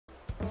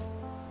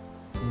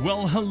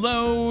Well,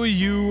 hello,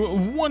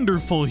 you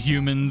wonderful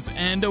humans,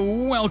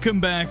 and welcome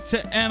back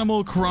to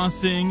Animal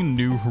Crossing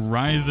New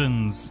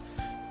Horizons.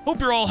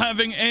 Hope you're all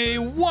having a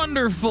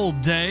wonderful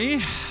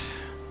day.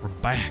 We're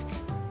back.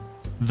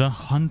 The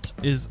hunt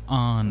is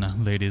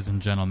on, ladies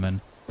and gentlemen.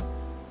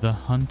 The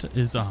hunt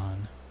is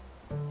on.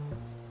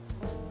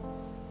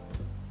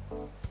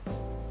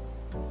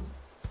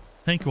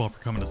 Thank you all for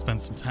coming to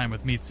spend some time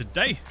with me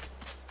today.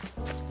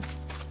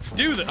 Let's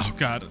do this. Oh,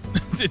 God.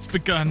 It's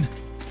begun.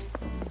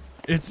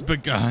 It's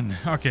begun.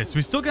 Okay, so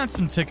we still got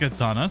some tickets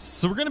on us.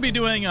 So we're going to be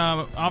doing,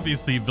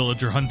 obviously,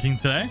 villager hunting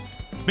today.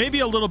 Maybe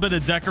a little bit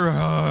of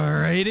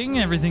decorating.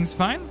 Everything's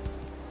fine.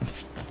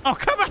 Oh,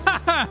 come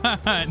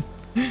on!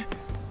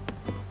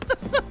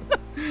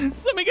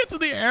 Just let me get to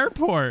the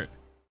airport.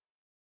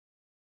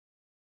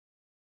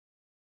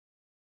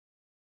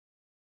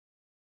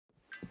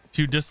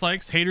 Two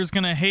dislikes. Haters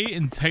gonna hate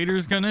and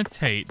taters gonna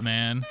tate,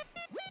 man.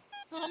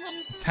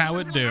 That's how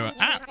it do.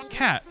 Ah,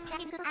 cat.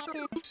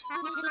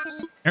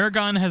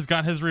 Aragon has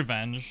got his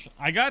revenge.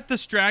 I got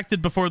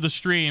distracted before the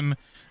stream,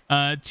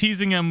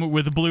 teasing him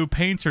with blue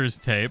painter's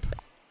tape.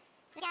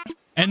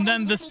 And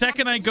then the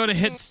second I go to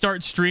hit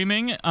start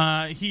streaming,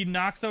 he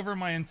knocks over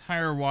my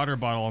entire water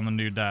bottle on the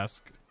new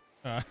desk.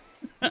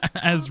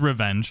 As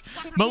revenge.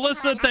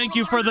 Melissa, thank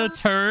you for the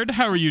turd.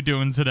 How are you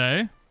doing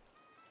today?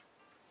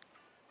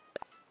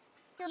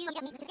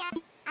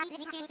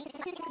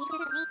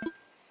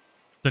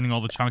 Sending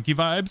all the chunky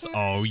vibes?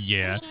 Oh,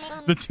 yeah.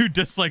 The two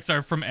dislikes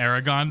are from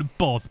Aragon.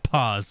 Both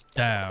paws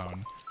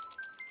down.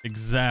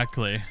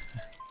 Exactly.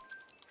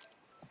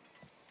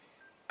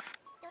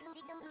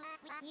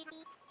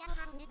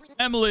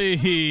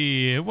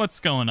 Emily,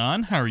 what's going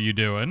on? How are you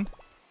doing?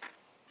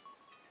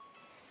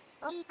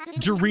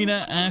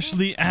 Jarena,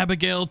 Ashley,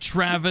 Abigail,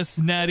 Travis,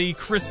 Natty,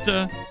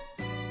 Krista,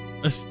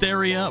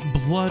 Asteria,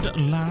 Blood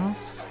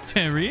Louse,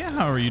 Terry,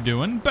 how are you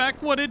doing?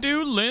 Back what it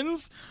do,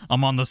 Linz?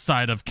 I'm on the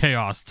side of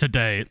chaos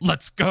today.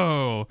 Let's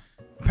go.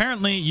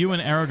 Apparently, you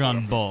and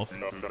Aragon both.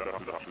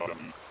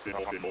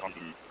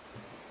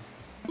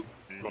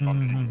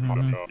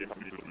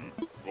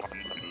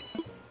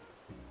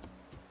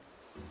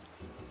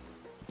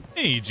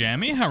 Hey,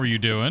 Jammy, how are you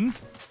doing?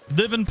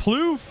 Livin'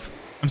 Ploof.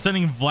 I'm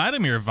sending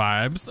Vladimir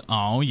vibes.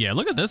 Oh, yeah,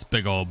 look at this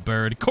big old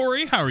bird.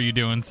 Corey, how are you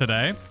doing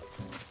today?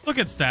 Look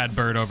at Sad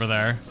Bird over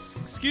there.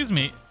 Excuse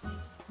me.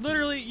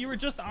 Literally, you were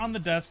just on the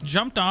desk,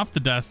 jumped off the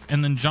desk,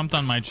 and then jumped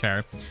on my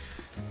chair.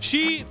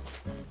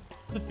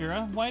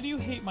 Saphira, why do you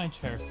hate my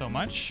chair so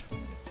much?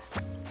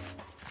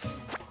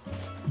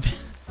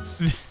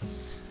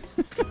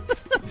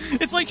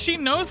 It's like she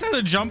knows how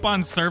to jump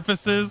on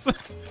surfaces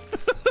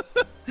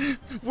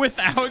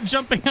without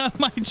jumping on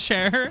my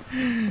chair.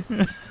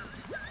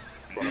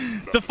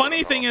 The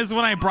funny thing is,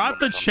 when I brought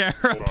the chair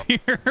up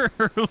here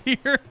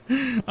earlier,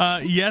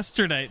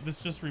 yesterday, this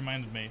just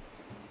reminded me.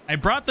 I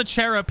brought the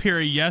chair up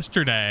here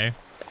yesterday,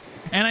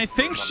 and I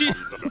think she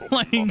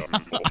like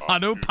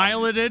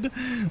autopiloted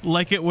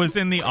like it was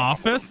in the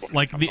office,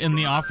 like in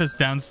the office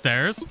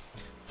downstairs.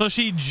 So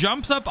she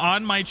jumps up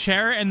on my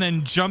chair and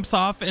then jumps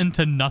off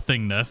into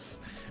nothingness,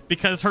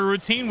 because her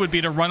routine would be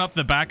to run up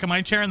the back of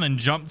my chair and then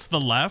jump to the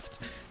left.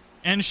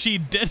 And she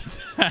did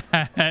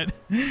that.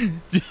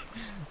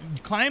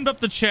 Climbed up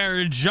the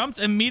chair, jumped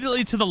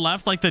immediately to the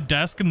left like the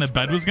desk and the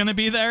bed was going to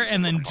be there,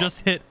 and then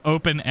just hit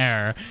open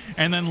air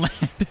and then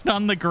landed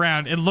on the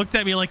ground and looked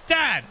at me like,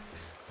 Dad,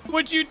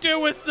 what'd you do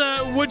with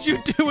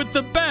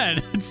the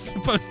bed? It's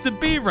supposed to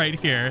be right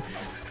here.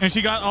 And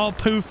she got all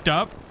poofed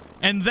up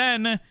and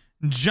then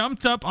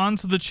jumped up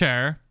onto the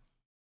chair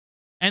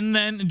and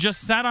then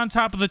just sat on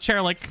top of the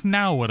chair like,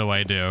 now what do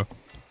I do?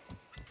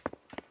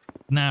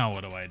 Now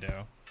what do I do?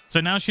 So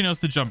now she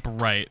knows to jump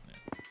right.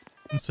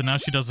 And so now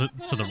she does it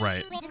to the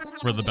right,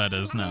 where the bed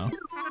is now.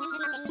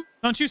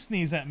 Don't you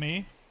sneeze at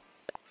me.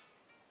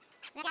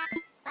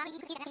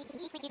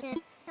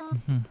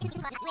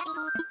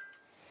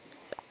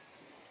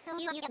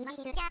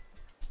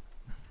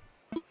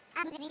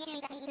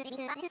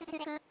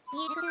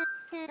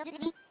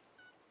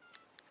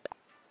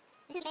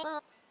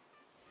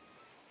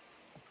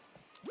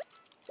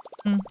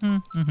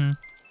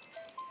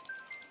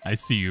 I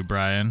see you,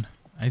 Brian.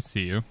 I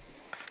see you.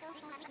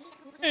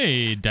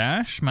 Hey,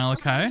 Dash,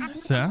 Malachi,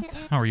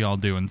 Seth, how are y'all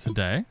doing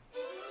today?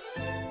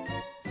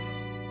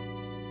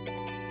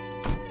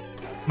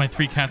 My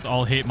three cats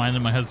all hate mine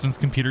and my husband's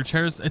computer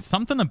chairs. It's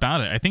something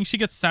about it. I think she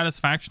gets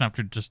satisfaction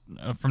after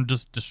from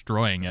just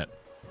destroying it.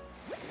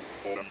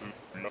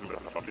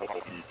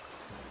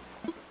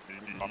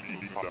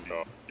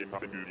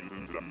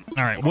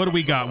 All right, what do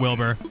we got,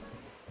 Wilbur?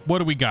 What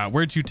do we got?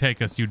 Where'd you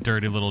take us, you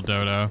dirty little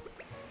dodo?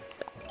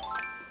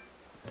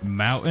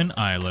 Mountain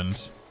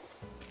Island.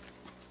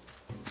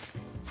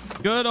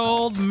 Good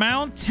old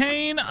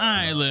Mountain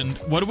Island.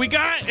 What do we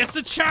got? It's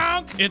a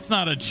chonk. It's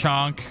not a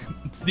chonk.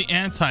 It's the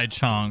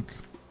anti-chonk.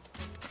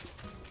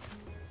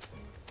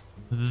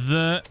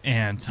 The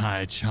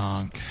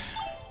anti-chonk.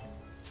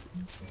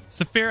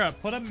 Saphira,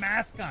 put a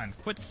mask on.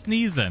 Quit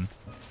sneezing.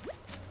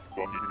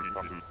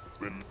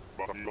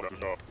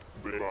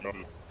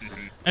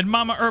 And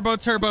Mama Urbo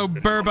Turbo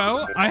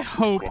Burbo, I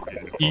hope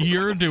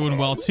you're doing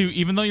well too,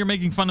 even though you're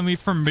making fun of me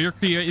for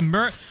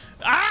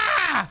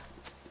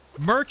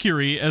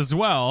Mercury as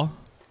well.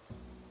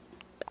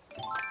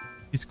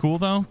 He's cool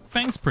though.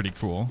 Fang's pretty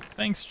cool.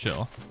 Fang's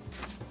chill.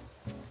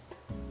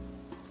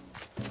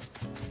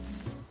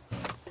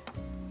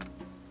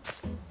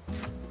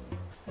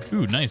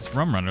 Ooh, nice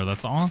rum runner.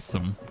 That's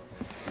awesome.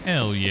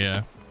 Hell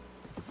yeah.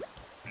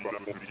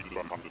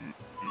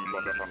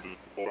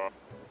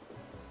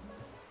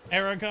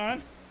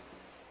 Aragon?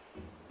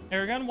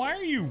 Aragon, why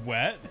are you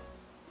wet?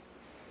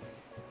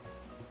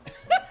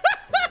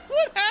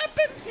 What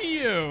happened to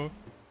you?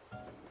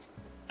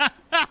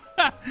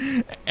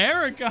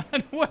 Aragon,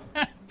 what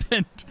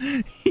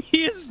happened?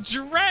 He is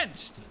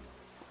drenched.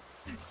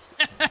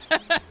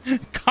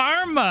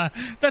 Karma.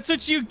 That's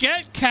what you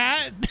get,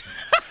 cat.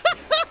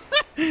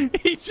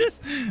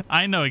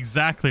 I know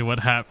exactly what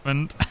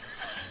happened.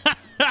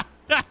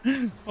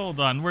 Hold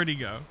on, where'd he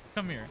go?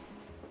 Come here.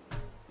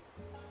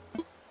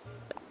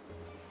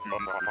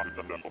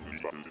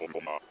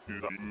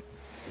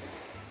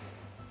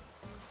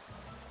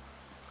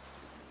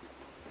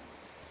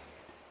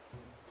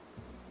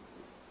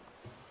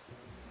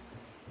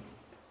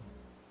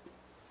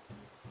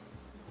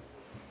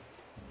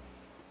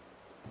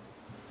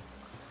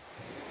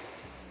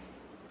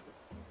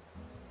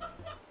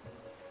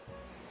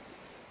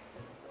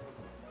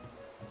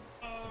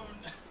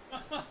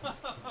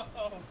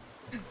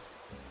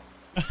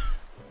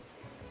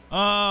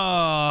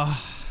 Oh.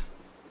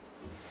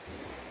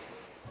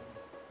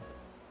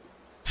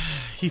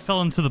 He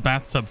fell into the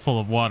bathtub full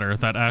of water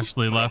that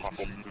Ashley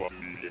left.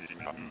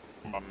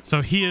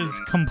 So he is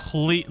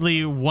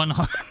completely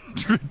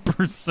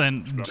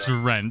 100%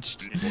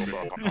 drenched.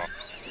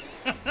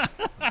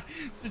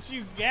 Did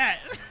you get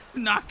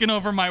knocking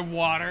over my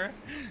water?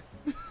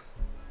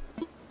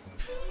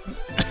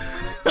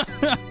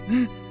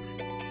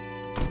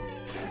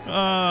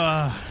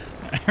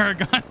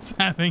 Aragon's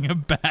having a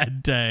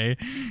bad day.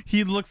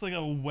 He looks like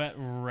a wet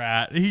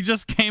rat. He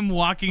just came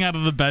walking out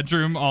of the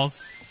bedroom all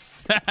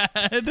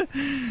sad.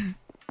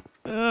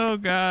 Oh,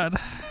 God.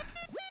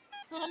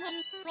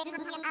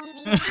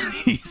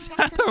 He's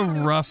had a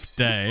rough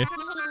day.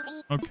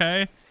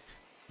 Okay?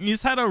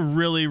 He's had a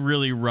really,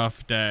 really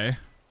rough day.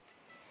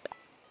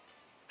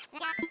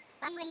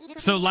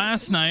 So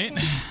last night,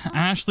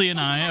 Ashley and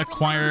I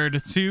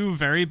acquired 2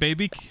 very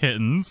baby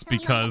kittens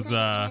because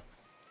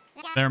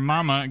their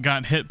mama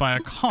got hit by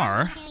a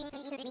car.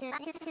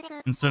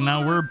 And so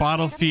now we're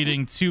bottle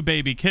feeding 2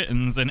 baby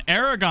kittens, and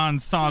Aragon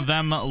saw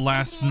them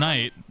last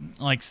night,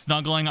 like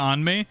snuggling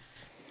on me,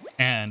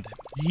 and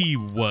he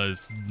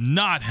was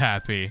not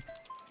happy.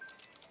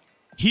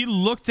 He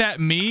looked at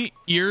me,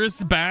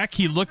 ears back,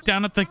 he looked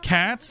down at the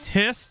cats,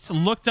 hissed,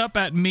 looked up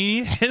at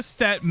me,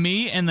 hissed at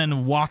me, and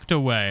then walked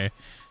away.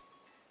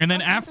 And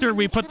then after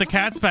we put the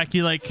cats back,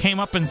 he like came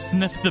up and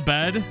sniffed the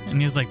bed, and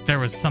he was like, there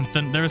was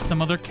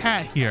some other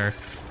cat here.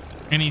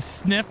 And he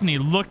sniffed and he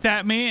looked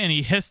at me and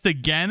he hissed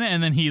again,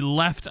 and then he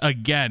left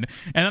again.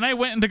 And then I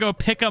went in to go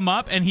pick him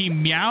up, and he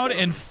meowed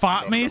and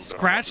fought me,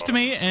 scratched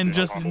me, and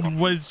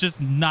was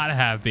just not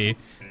happy.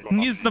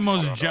 He's the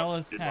most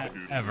jealous cat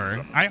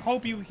ever. I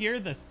hope you hear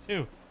this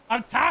too.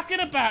 I'm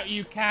talking about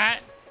you, cat.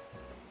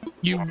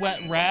 You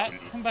wet rat.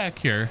 Come back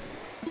here.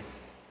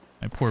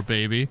 My poor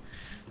baby.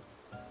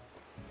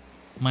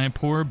 My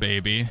poor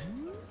baby.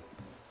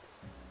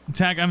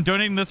 Tag, I'm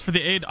donating this for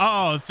the aid.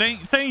 Oh,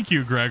 thank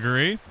you,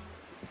 Gregory.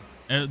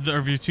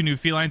 Of your 2 new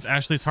felines,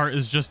 Ashley's heart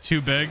is just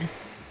too big.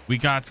 We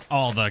got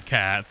all the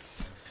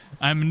cats.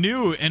 I'm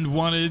new and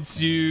wanted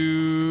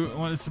to...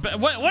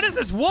 What is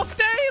this, Wolf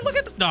Day? Look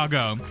at this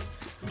doggo.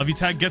 Love you,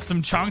 Tag. Get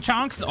some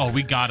chonks. Oh,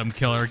 we got him,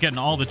 killer. Getting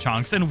all the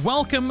chonks. And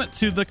welcome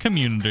to the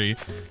community.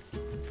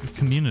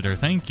 Communitor,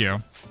 thank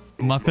you.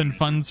 Muffin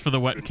funds for the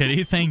wet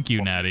kitty. Thank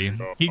you, Natty.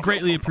 He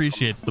greatly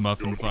appreciates the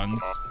muffin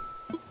funds.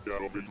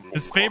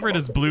 His favorite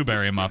is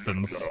blueberry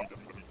muffins.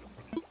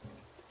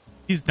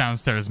 He's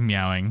downstairs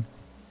meowing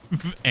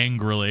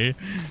angrily.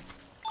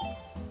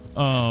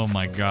 Oh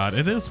my God,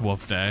 it is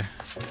Wolf Day.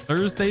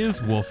 Thursday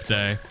is Wolf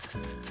Day.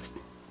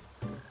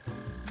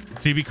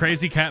 TB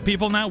crazy cat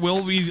people now?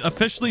 Will we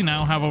officially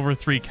now have over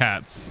 3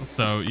 cats?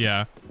 So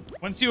yeah.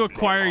 Once you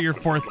acquire your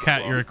 4th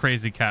cat, you're a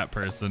crazy cat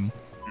person.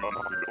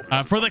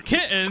 For the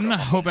kitten,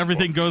 hope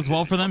everything goes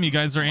well for them. You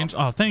guys are angel.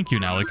 Oh, thank you,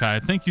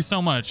 Nalakai. Thank you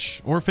so much.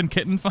 Orphan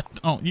kitten fund.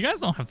 Oh, you guys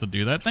don't have to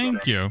do that.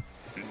 Thank you.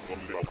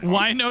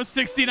 Why no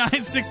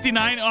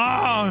 6969?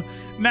 Oh,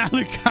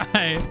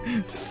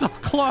 Nalakai. So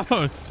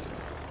close.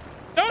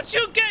 Don't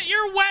you get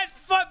your wet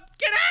foot.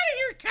 Get out of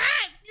here,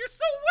 cat. You're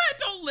so wet.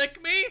 Don't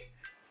lick me.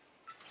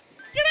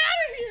 Get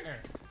out of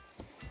here.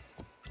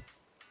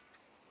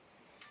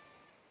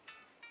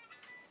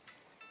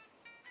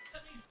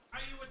 Let me dry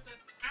you with the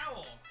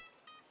towel.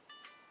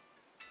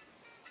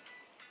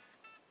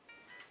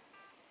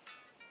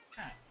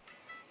 Cat.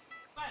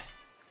 What?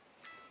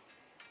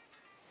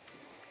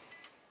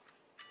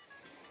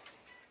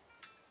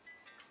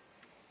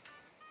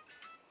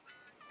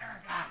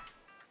 Erica.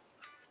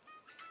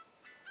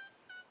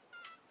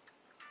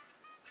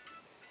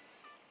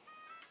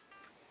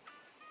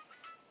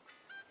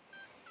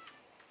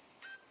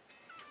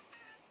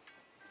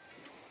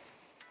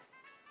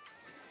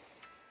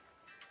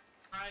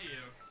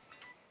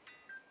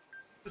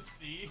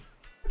 see.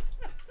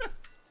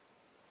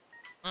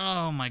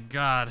 Oh my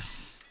god.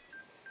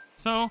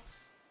 So,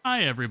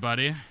 hi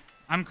everybody.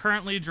 I'm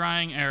currently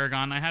drying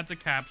Aragon. I had to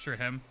capture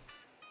him.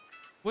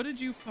 What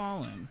did you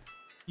fall in?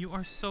 You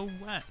are so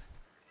wet.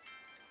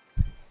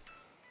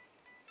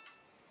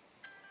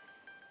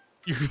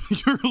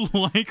 You're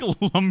like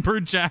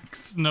lumberjack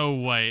Snow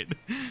White.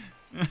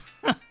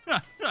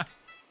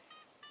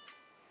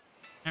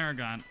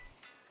 Aragon,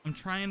 I'm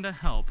trying to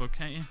help,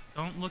 okay?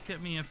 Don't look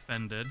at me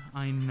offended.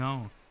 I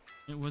know.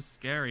 It was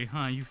scary,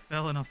 huh? You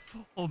fell in a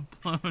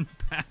full-blown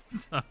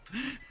bathtub.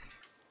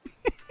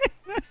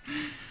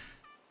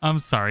 I'm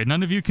sorry.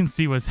 None of you can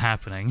see what's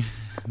happening,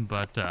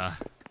 but,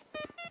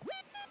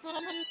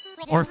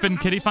 Orphan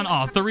Kitty Fund.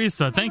 Oh,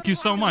 Theresa, thank you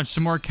so much.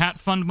 Some more cat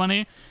fund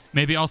money.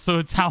 Maybe also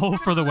a towel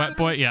for the wet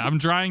boy. Yeah, I'm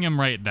drying him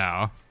right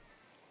now.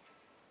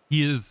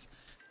 He is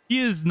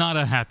not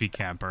a happy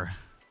camper.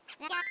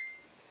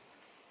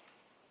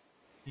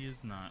 He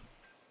is not.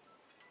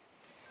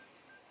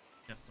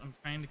 Yes, I'm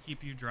trying to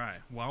keep you dry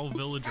while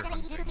villager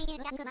hunting.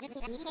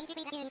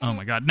 Oh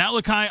my god.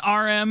 Nalakai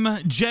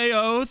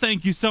RMJO,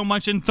 thank you so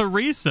much. And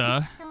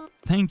Theresa,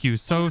 thank you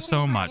so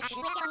much.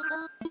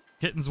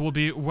 Kittens will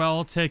be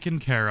well taken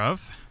care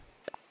of.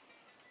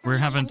 We're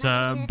having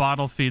to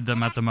bottle feed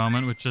them at the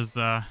moment, which is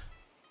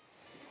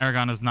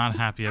Aragon is not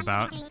happy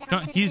about.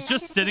 He's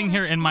just sitting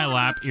here in my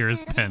lap,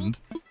 ears pinned.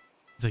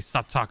 He's like,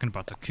 stop talking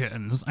about the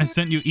kittens. I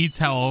sent you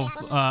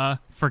e-towel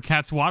for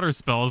cat's water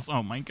spills.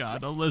 Oh my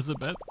god,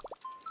 Elizabeth.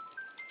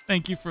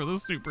 Thank you for the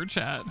super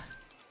chat.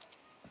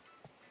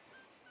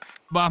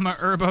 Mama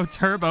Urbo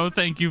Turbo,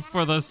 thank you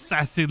for the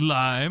sassy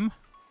lime.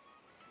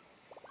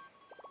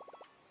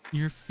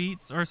 Your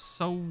feet are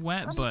so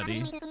wet,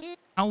 buddy.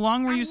 How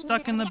long were you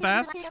stuck in the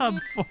bathtub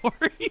for?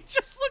 He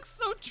just looks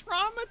so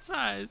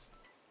traumatized.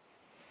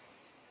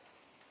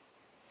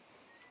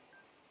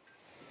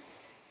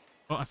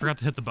 Oh, I forgot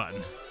to hit the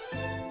button.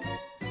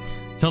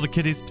 Tell the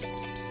kitties pss,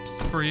 pss, pss,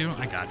 pss for you.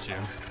 I got you.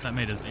 That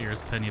made his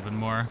ears pin even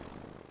more.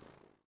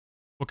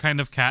 What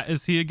kind of cat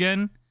is he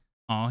again?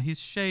 Oh, he's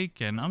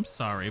shaking. I'm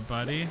sorry,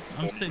 buddy.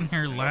 I'm sitting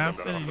here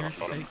laughing and you're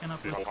shaking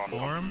up your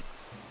form.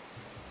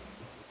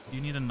 Do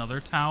you need another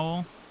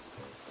towel?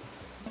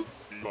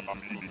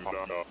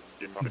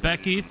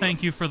 Becky,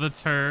 thank you for the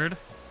turd.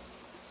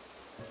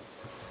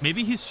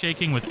 Maybe he's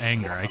shaking with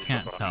anger. I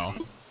can't tell.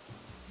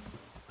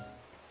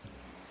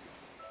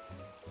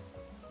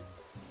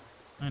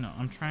 I know.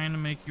 I'm trying to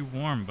make you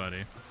warm,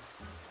 buddy.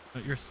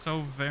 But you're so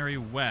very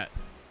wet.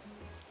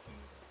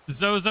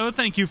 Zozo,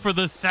 thank you for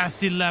the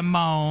sassy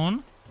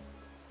lemon.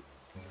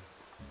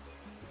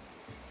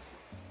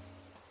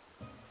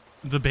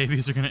 The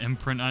babies are going to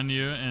imprint on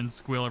you and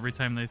squeal every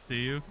time they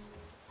see you.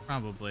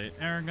 Probably.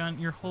 Aragon,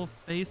 your whole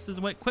face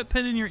is wet. Quit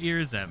pinning your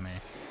ears at me.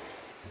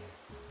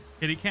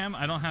 Kitty cam?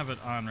 I don't have it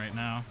on right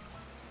now.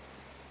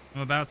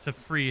 I'm about to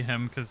free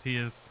him because he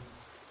is...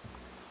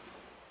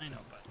 I know,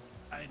 but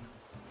I know.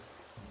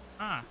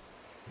 Ah.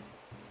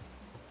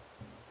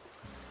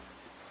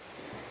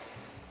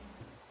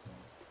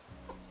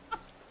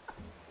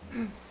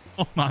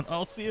 Hold on.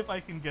 I'll see if I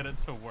can get it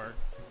to work.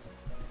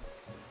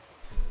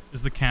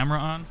 Is the camera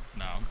on?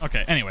 No.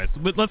 Okay, anyways,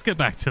 let's get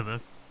back to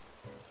this.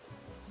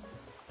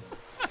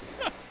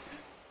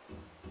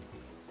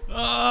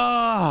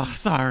 Oh,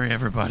 sorry,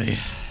 everybody.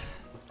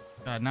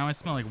 God, now I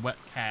smell like wet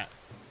cat.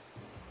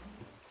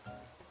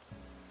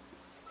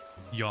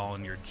 Y'all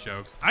and your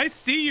jokes. I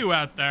see you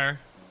out there.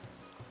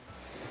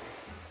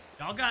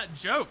 Y'all got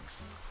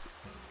jokes.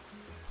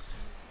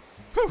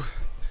 Whew.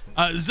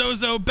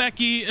 Zozo,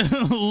 Becky,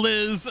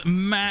 Liz,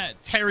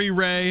 Matt, Terry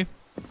Ray,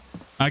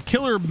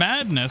 Killer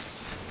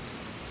Madness.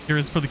 Here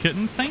is for the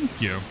kittens.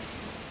 Thank you.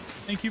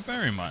 Thank you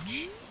very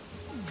much.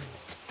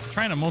 I'm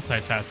trying to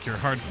multitask here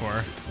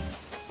hardcore.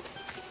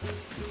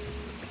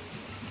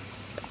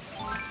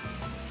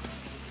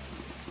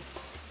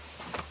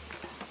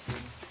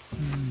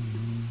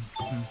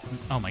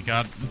 Oh my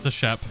god, it's a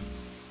Shep.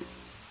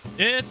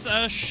 It's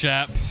a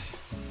Shep.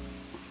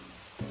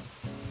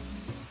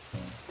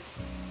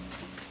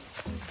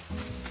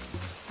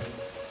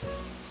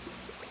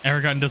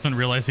 Aragon doesn't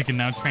realize he can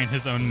now train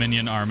his own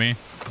minion army.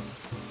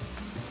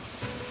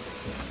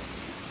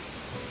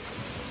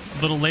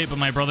 A little late, but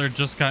my brother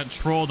just got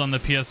trolled on the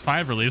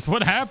PS5 release.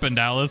 What happened,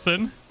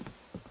 Allison?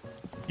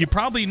 You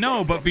probably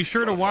know, but be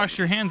sure to wash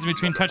your hands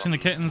between touching the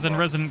kittens and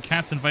resident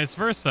cats and vice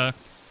versa.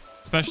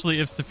 Especially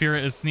if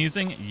Saphira is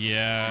sneezing.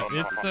 Yeah,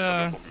 it's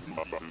a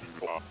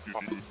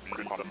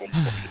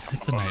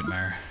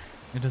nightmare.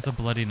 It is a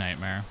bloody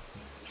nightmare.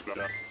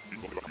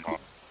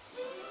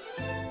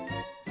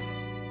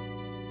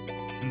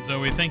 And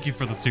Zoe, thank you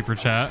for the super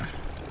chat.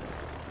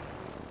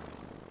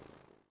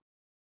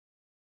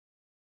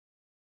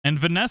 And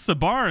Vanessa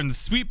Barnes,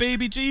 sweet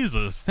baby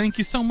Jesus, thank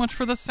you so much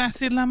for the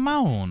sassy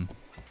lemon.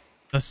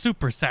 The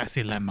super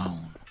sassy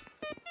lemon.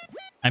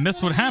 I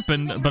missed what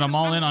happened, but I'm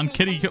all in on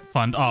Kitty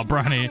Fund. Oh,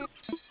 Bronny,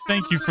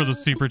 thank you for the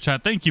super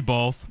chat. Thank you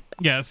both.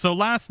 Yeah, so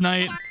last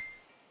night,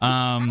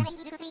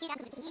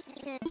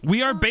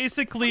 we are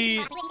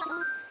basically,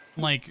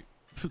 like,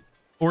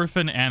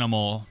 orphan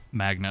animal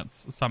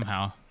magnets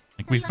somehow.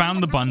 Like we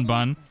found the Bun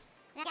Bun.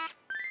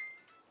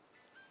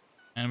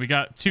 And we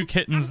got 2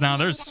 kittens now.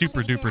 They're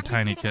super duper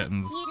tiny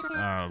kittens.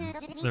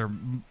 Their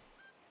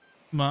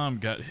mom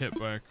got hit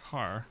by a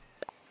car.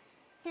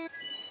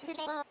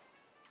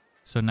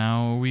 So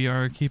now we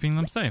are keeping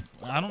them safe.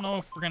 I don't know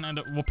if we're going to end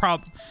up...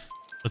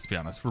 Let's be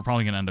honest. We're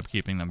probably going to end up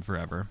keeping them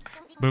forever.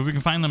 But if we can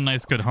find them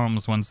nice, good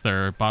homes once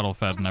they're bottle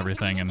fed and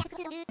everything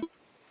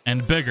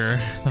and bigger,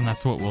 then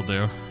that's what we'll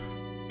do.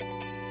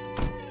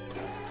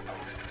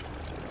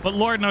 But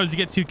Lord knows you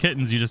get 2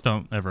 kittens, you just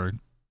don't ever...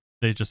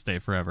 They just stay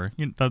forever.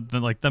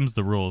 Like, them's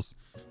the rules.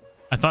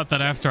 I thought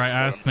that after I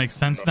asked makes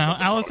sense now.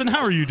 Allison,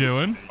 how are you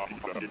doing?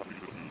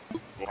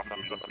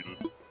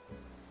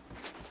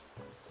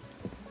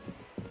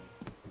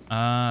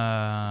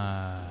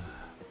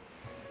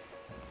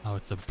 Oh,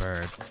 it's a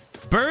bird.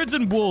 Birds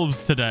and wolves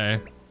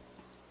today.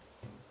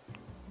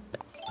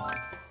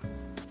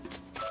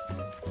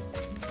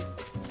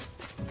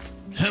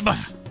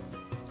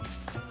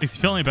 He's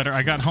feeling better.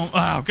 I got home.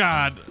 Oh,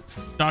 God.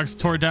 Dogs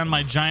tore down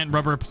my giant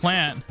rubber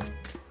plant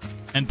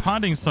and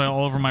ponding soil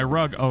all over my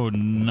rug. Oh,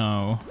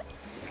 no.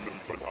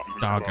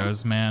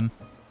 Doggos, man.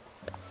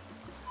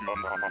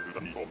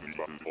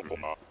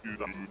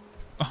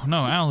 Oh,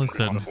 no,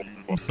 Allison.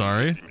 I'm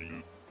sorry. Do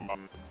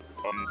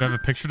I have a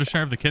picture to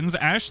share of the kittens?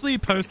 Ashley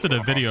posted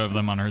a video of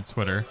them on her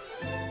Twitter.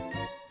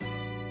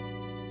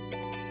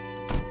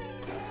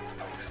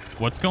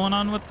 What's going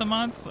on with the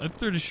mods? I'm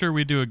pretty sure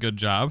we do a good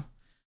job.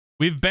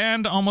 We've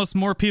banned almost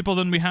more people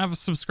than we have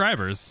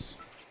subscribers.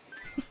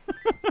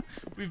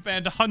 We've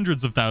banned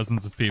hundreds of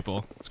thousands of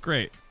people. It's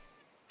great.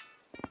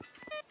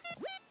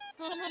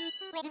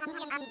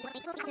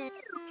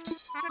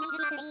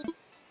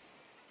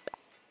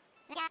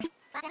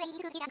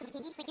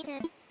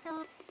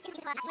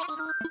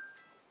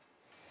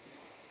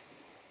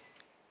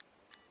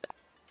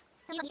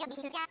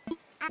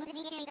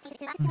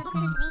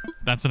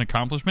 That's an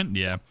accomplishment?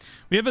 Yeah.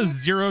 We have a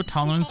 0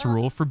 tolerance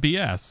rule for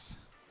BS.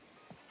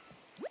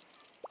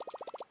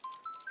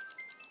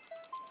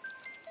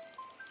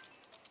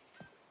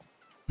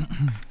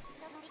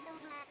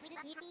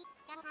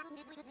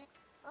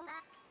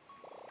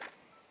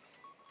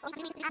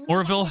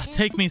 Orville,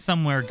 take me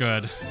somewhere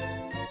good.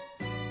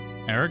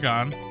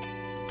 Aragon.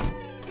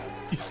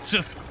 He's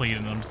just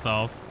cleaning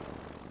himself.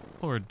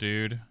 Poor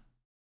dude.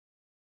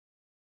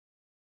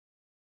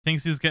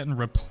 Thinks he's getting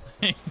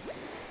replaced.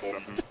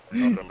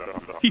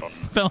 He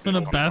fell in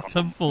a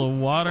bathtub full of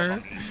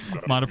water.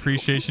 Mod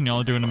appreciation,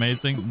 y'all are doing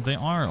amazing. They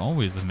are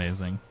always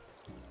amazing.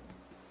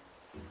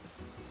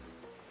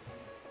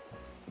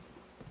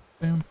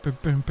 Bam, bam,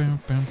 bam,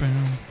 bam, bam,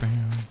 bam,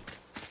 bam.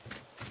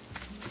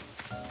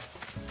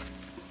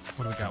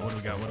 What do we got? What do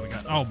we got? What do we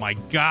got? Oh my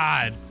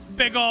God!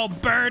 Big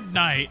old bird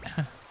night!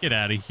 Get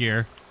out of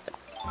here.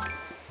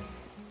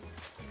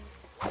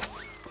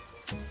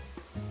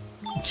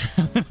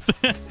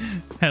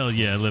 Hell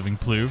yeah, living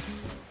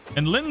ploof.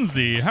 And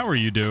Lindsay, how are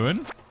you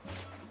doing?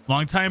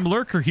 Long time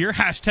lurker here.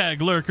 Hashtag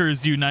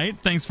lurkers unite.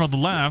 Thanks for all the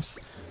laughs.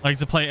 Like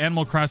to play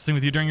Animal Crossing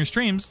with you during your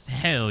streams?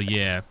 Hell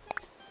yeah.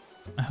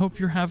 I hope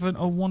you're having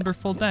a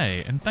wonderful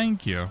day, and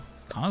thank you.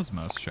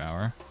 Cosmos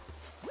shower.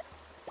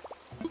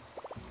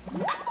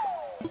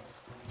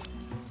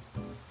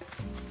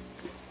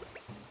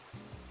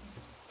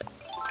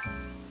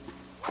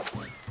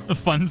 The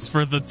funds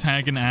for the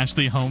Tag and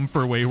Ashley home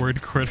for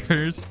wayward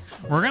critters.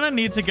 We're gonna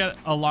need to get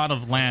a lot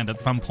of land at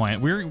some point.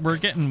 We're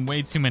getting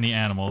way too many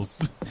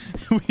animals.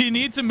 We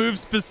need to move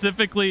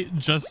specifically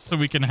just so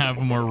we can have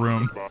more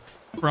room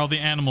for all the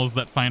animals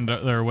that find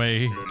their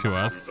way to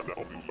us.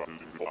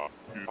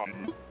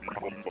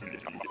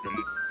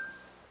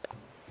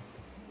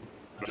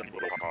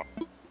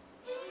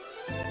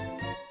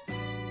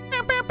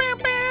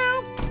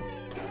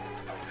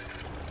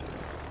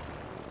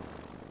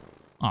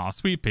 Aw,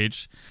 sweet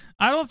Peach.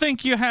 I don't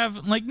think you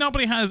have, like,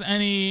 nobody has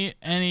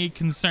any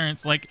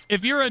concerns. Like,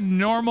 if you're a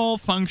normal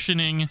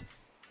functioning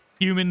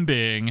human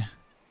being,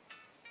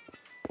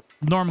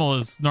 normal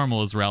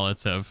is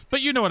relative.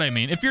 But you know what I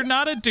mean. If you're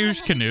not a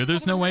douche canoe,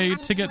 there's no way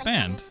to get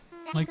banned.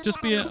 Like,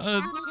 just be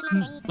a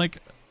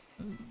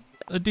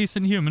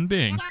decent human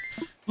being.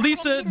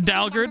 Lisa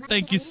Dalgard,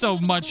 thank you so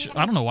much.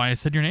 I don't know why I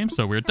said your name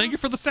so weird. Thank you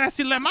for the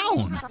sassy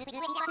lemon.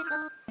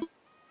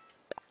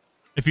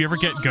 If you ever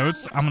get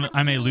goats,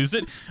 I may lose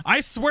it.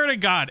 I swear to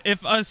God,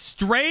 if a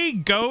stray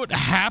goat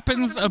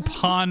happens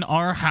upon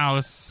our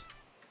house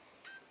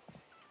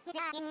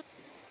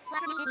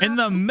in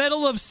the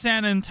middle of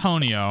San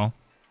Antonio,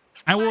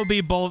 I will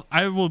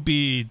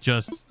be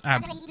just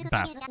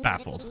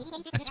baffled.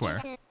 I swear.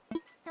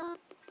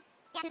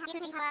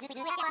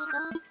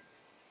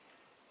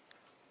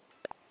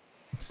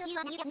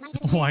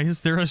 Why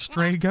is there a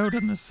stray goat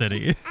in the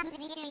city?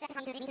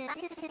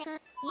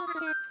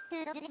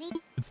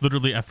 It's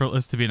literally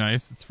effortless to be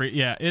nice. It's free.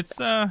 Yeah, it's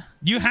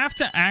you have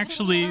to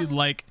actually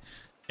like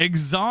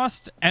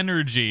exhaust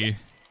energy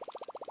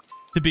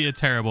to be a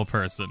terrible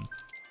person.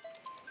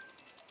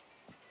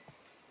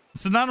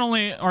 So not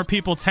only are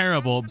people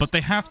terrible, but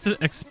they have to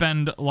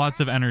expend lots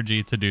of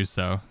energy to do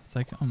so. It's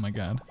like, oh my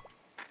god.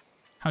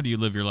 How do you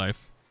live your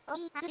life?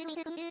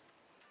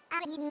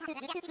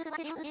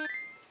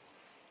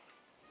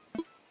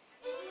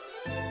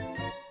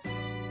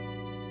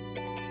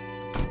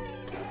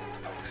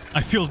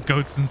 I feel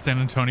goats in San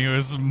Antonio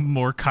is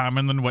more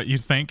common than what you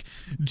think.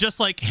 Just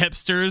like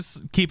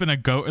hipsters keeping a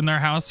goat in their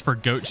house for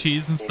goat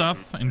cheese and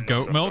stuff and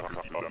goat milk.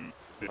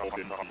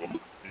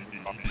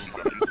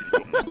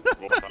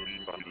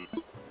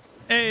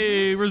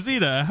 Hey,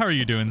 Rosita, how are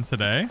you doing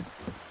today?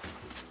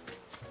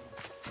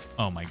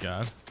 Oh my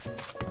god.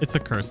 It's a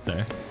cursed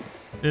day.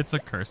 It's a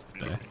cursed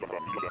day.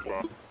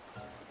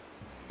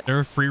 There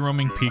are free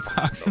roaming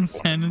peacocks in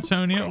San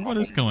Antonio? What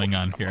is going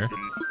on here?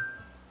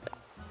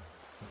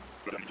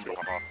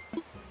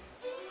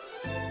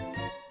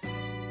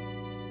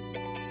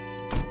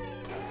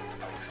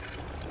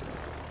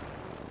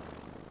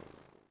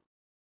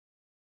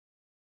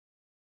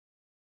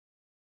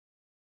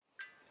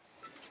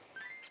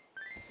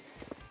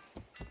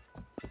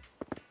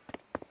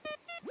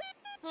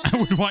 I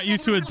would want you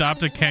to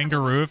adopt a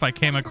kangaroo if I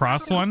came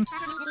across one.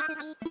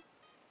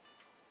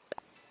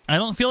 I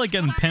don't feel like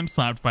getting pimp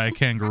slapped by a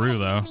kangaroo,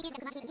 though.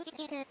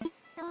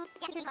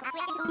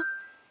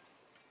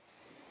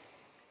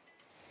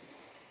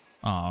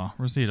 Aw,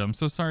 Rosita, I'm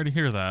so sorry to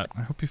hear that.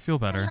 I hope you feel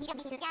better.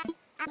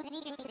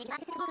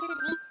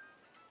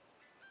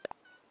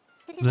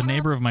 The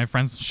neighbor of my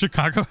friends in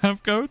Chicago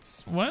have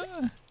goats? What?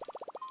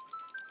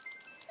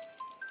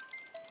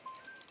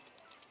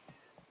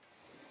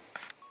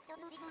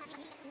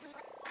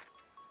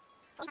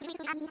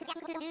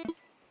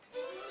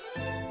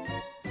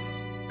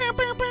 Bow,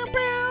 bow, bow,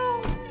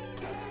 bow.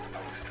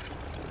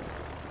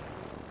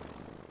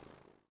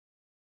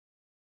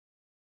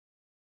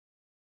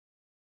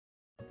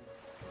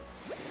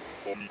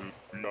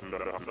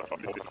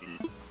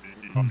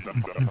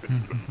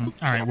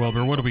 All right,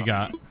 Wilbur, what do we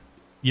got?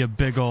 You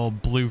big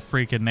old blue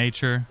freak of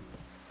nature.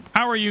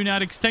 How are you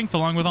not extinct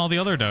along with all the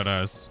other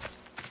dodos?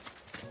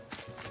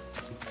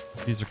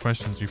 These are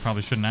questions we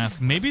probably shouldn't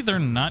ask. Maybe they're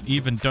not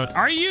even dodo.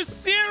 Are you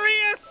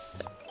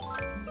serious?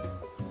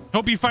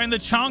 Hope you find the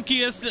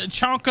chonkiest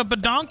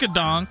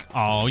chonka-badonka-donk.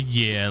 Oh,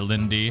 yeah,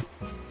 Lindy.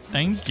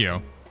 Thank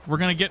you. We're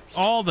going to get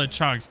all the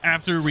chunks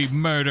after we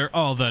murder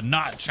all the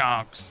not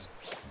chunks.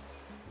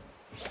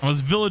 I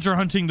was villager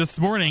hunting this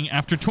morning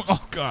after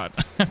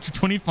after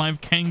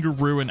 25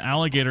 kangaroo and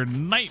alligator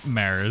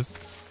nightmares.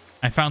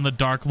 I found the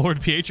Dark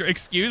Lord Pietro.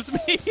 Excuse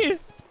me?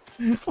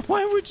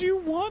 Why would you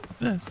want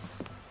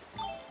this?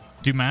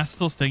 Do masks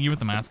still sting you with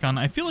the mask on?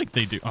 I feel like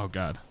they do. Oh,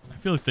 God. I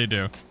feel like they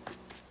do.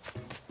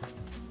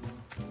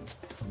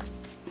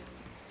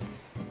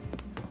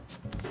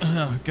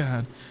 Oh,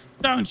 God.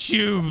 Don't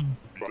you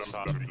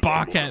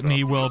balk at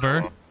me,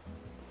 Wilbur.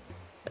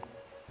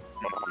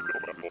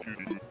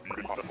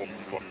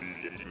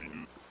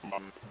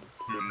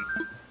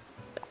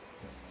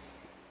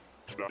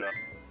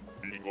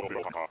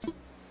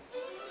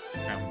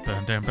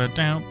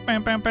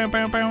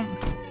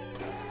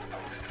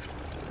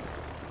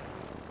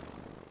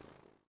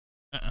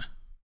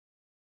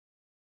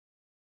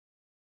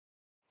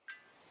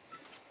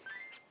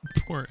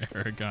 Poor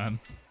Aragon.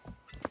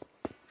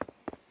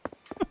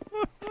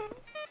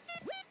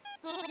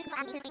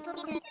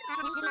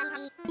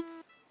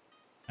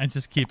 I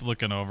just keep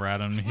looking over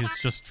at him. He's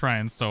just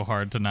trying so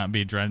hard to not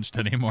be drenched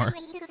anymore.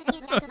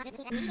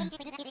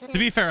 To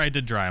be fair, I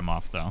did dry him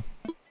off, though.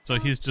 So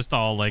he's just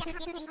all like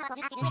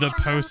the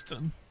post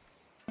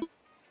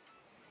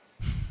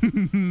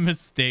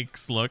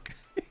mistakes look.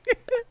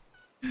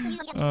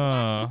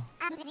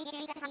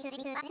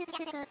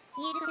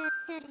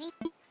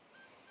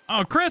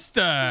 Oh,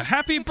 Krista,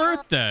 happy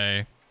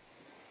birthday.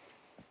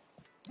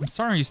 I'm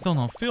sorry you still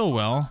don't feel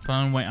well, but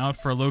I'm on my way out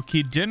for a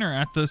low-key dinner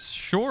at the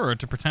shore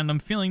to pretend I'm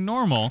feeling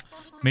normal.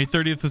 May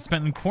 30th was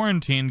spent in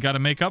quarantine. Gotta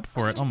make up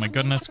for it. Oh my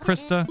goodness,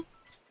 Krista.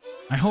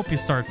 I hope you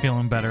start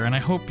feeling better, and I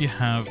hope you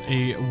have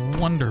a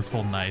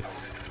wonderful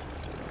night.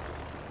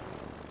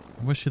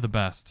 I wish you the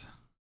best.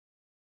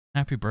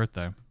 Happy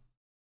birthday.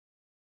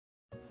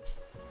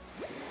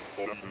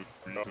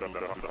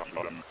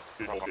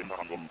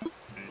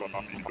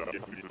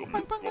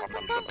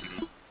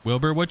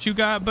 Wilbur, what you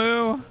got,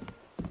 boo?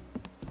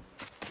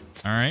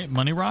 All right,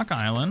 Money Rock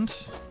Island.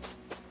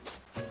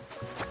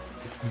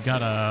 We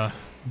got a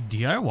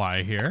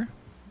DIY here.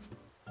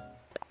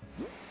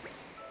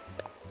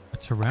 A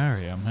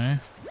terrarium, eh?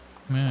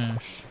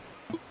 Mesh.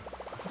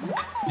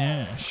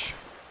 Yes.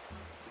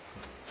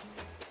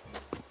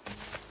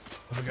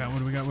 What do we got? What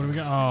do we got? What do we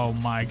got? Oh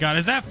my god,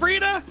 is that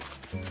Frida?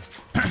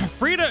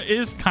 Frida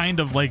is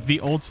kind of like the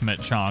ultimate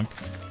chonk.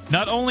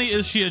 Not only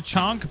is she a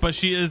chonk, but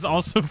she is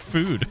also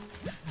food.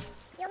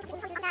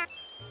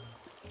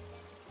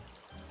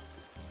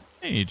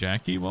 Hey,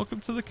 Jackie, welcome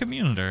to the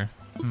community.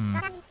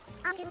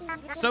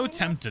 So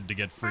tempted to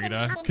get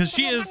Frida, because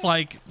she is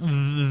like...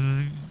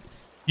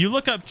 You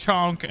look up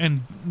chonk,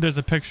 and there's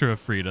a picture of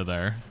Frida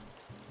there.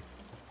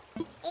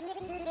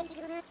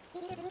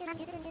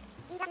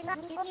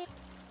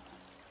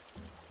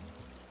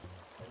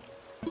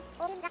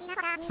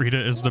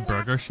 Frida is the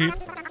burger sheep.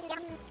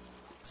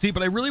 See,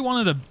 but I really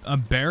wanted a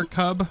bear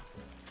cub.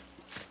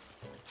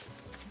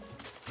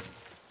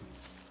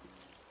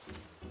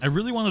 I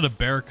really wanted a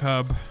bear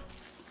cub.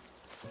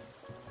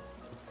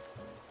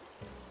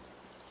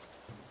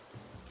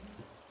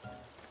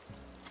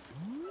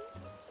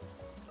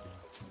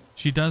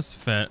 She does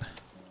fit.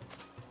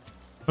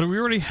 But we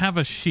already have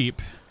a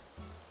sheep.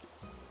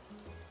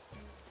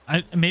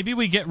 Maybe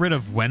we get rid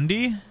of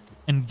Wendy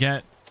and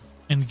get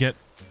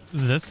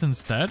this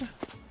instead.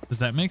 Does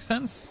that make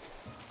sense?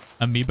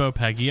 Amiibo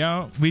Peggy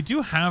out. We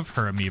do have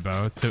her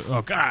amiibo to.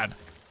 Oh God,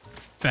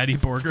 Fatty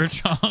Burger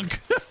Chunk.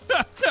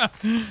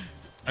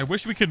 I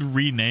wish we could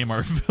rename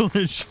our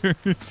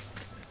villagers.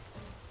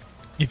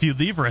 If you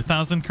leave her,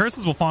 1,000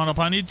 curses will fall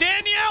upon you.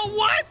 Danielle,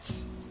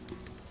 what?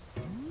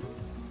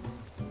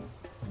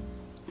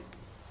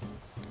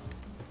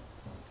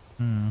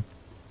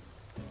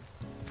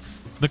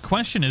 The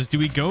question is, do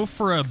we go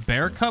for a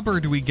bear cub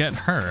or do we get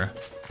her?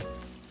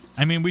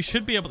 I mean, we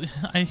should be able to...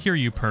 I hear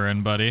you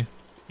purring, buddy.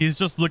 He's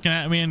just looking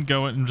at me and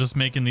going and just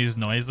making these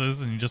noises,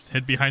 and he just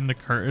hid behind the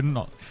curtain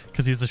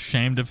because he's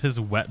ashamed of his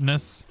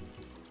wetness.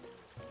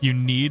 You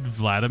need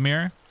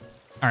Vladimir.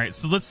 All right,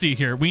 so let's see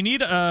here. We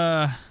need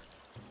what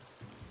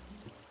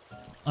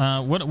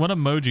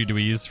emoji do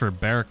we use for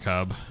bear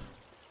cub?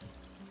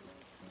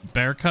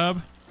 Bear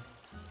cub?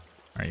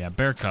 All right, yeah,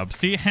 bear cub.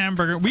 See,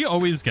 hamburger. We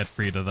always get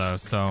Frida though,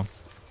 so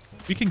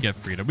we can get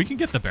Frida. We can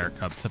get the bear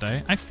cub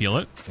today. I feel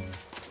it.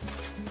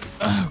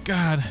 Oh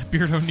God,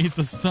 Beardo needs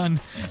a son.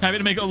 Happy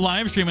to make a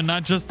live stream and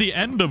not just the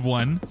end of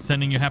one.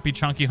 Sending you happy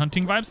chunky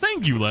hunting vibes.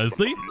 Thank you,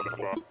 Leslie.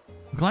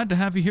 Glad to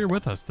have you here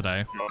with us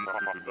today.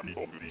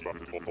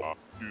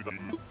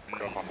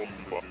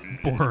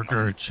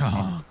 Burger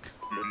chunk.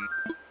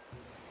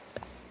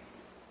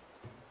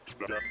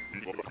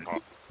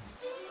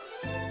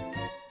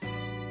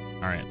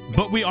 All right,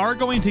 but we are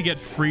going to get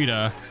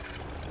Frida.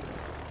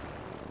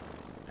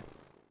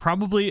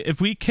 Probably if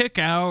we kick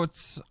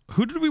out...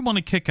 Who did we want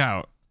to kick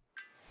out?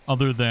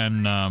 Other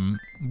than...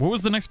 what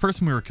was the next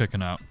person we were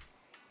kicking out?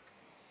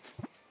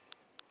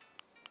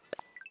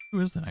 Who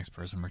is the next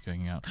person we're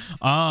kicking out?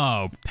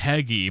 Oh,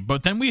 Peggy.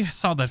 But then we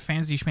saw that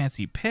fancy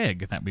schmancy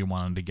pig that we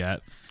wanted to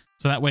get.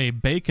 So that way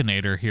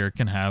Baconator here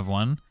can have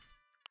one.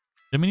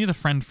 Then we need a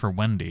friend for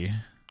Wendy.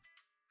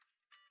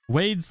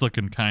 Wade's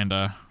looking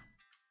kinda...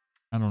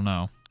 I don't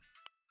know.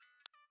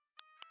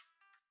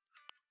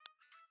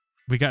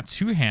 We got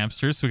 2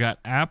 hamsters. So we got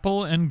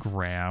Apple and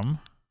Graham.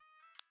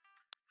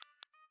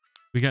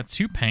 We got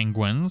 2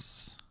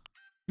 penguins.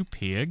 2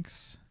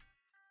 pigs.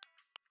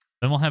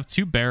 Then we'll have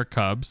 2 bear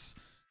cubs.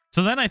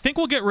 So then I think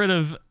we'll get rid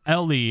of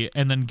Ellie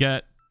and then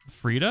get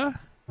Frida.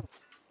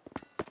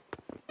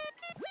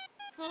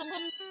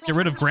 Get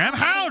rid of Graham?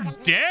 How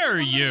dare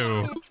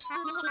you?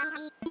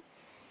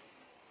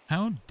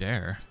 How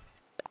dare?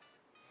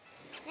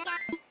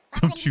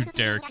 Don't you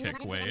dare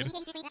kick Wade.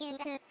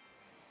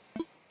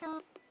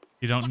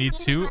 You don't need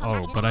to?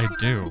 Oh, but I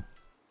do.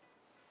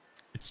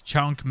 It's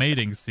chunk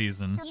mating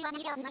season.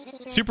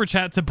 Super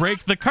chat to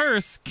break the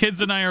curse.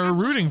 Kids and I are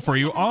rooting for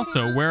you.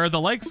 Also, where are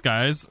the likes,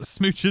 guys?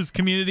 Smooches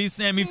community,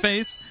 Sammy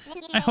face.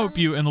 I hope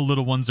you and the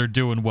little ones are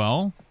doing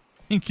well.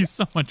 Thank you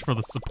so much for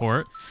the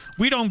support.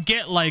 We don't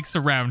get likes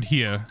around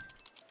here.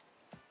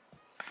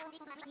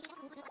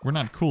 We're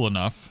not cool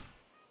enough.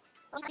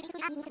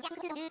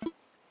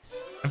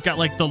 I've got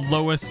like the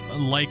lowest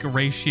like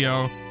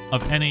ratio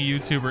of any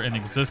YouTuber in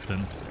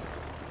existence.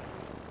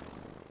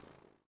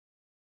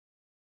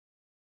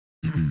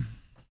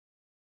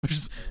 Which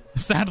is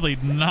sadly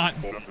not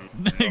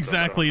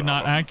exactly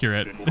not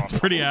accurate. It's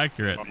pretty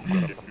accurate.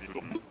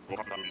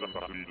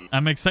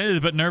 I'm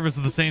excited but nervous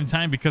at the same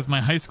time because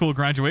my high school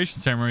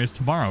graduation ceremony is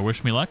tomorrow.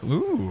 Wish me luck.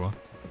 Ooh.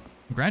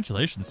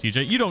 Congratulations,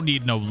 CJ. You don't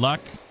need no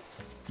luck.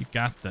 You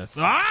got this.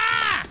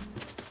 Ah!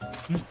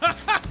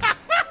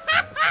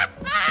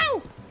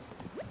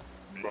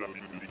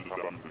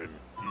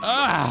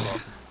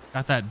 Ah!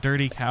 Got that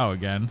dirty cow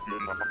again.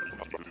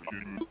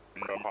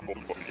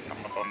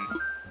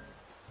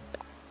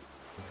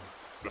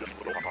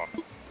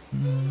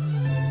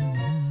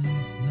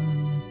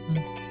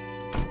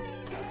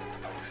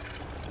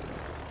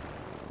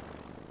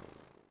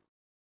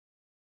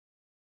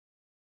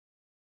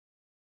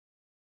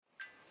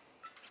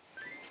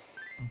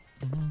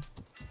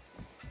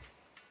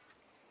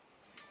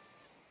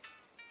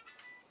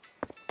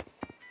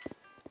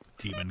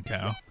 Demon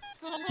cow.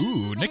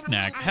 Ooh,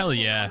 knick-knack. Hell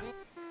yeah.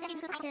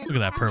 Look at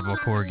that purple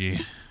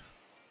corgi.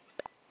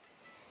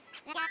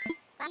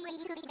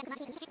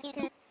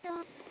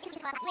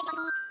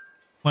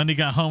 Wendy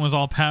got home, was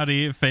all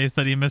pouty faced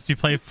that he missed you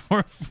play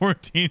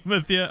 414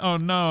 with you. Oh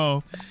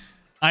no.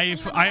 I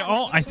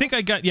think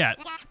I got, yeah.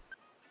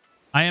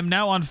 I am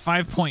now on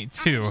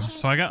 5.2,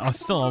 so I got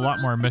still a lot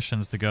more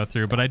missions to go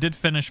through, but I did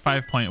finish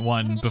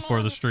 5.1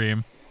 before the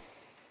stream.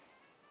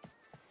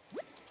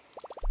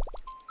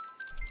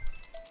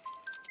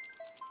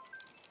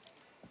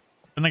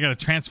 Then I gotta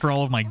transfer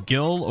all of my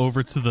gil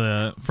over to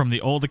the from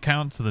the old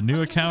account to the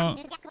new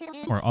account,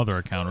 or other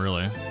account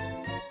really.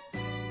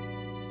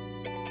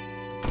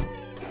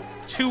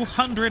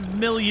 200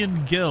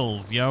 million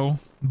gills, yo.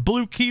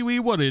 Blue kiwi,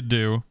 what it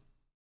do?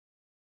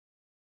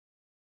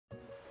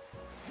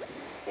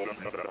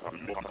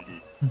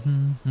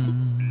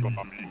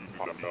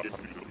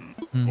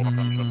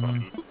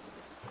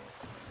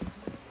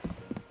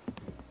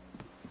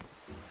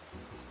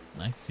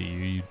 I see you,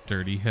 you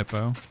dirty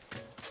hippo.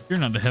 You're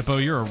not a hippo,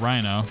 you're a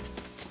rhino.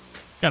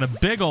 Got a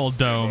big old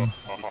dome.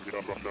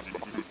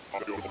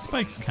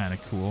 Spike's kind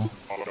of cool.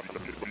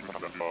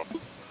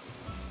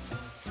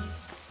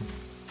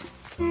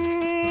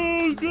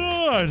 Oh,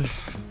 God.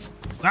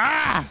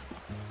 Ah!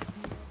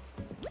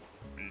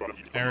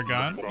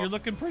 Aragon, you're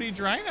looking pretty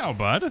dry now,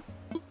 bud.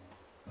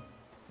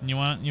 You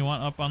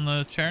want up on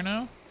the chair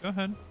now? Go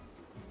ahead.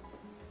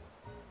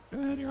 Go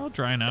ahead, you're all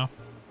dry now.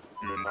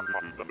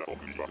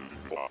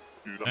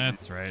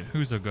 That's right.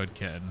 Who's a good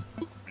kid?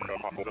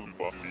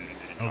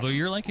 Although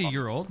you're like a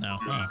year old now,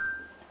 huh?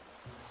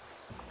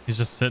 He's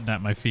just sitting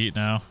at my feet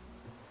now.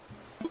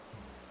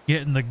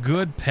 Getting the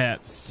good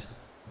pets.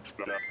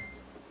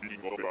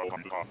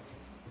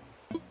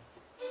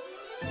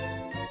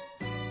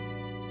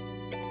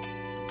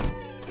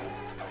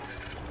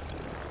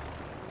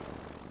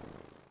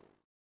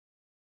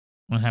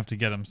 I'm gonna have to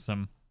get him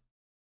some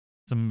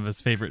of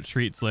his favorite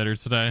treats later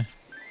today.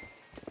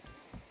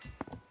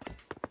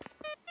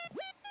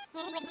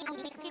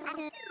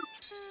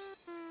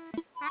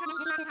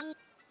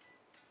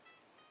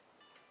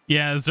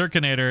 Yeah,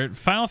 Zirconator.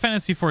 Final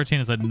Fantasy XIV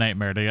is a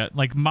nightmare to get.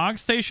 Like, Mog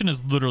Station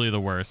is literally the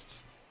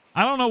worst.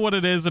 I don't know what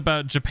it is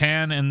about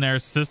Japan and their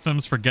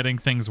systems for getting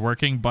things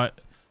working,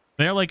 but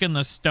they're like in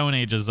the stone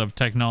ages of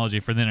technology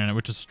for the internet,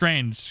 which is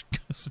strange.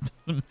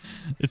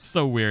 It's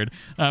so weird.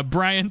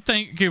 Brian,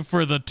 thank you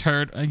for the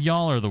turd.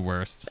 Y'all are the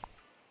worst.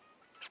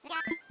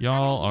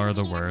 Y'all are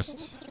the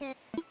worst.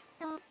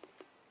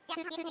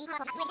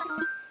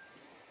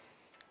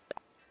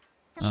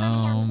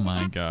 Oh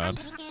my God.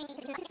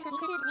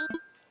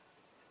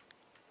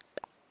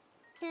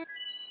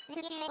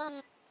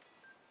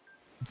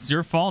 It's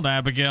your fault,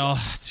 Abigail.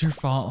 It's your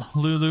fault.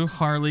 Lulu,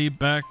 Harley,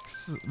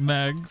 Bex,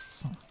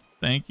 Megs.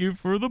 Thank you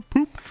for the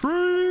poop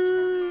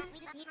tree.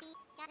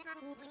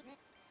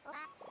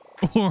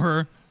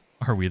 Or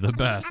are we the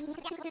best?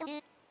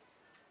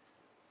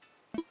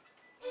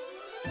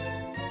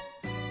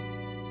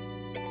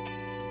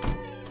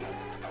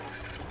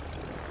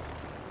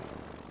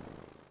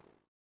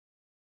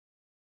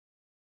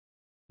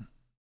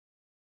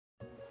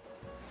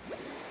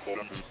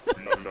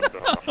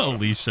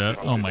 Alicia.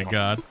 Oh my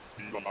God.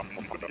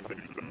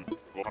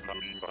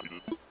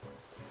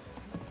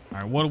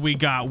 Alright, what do we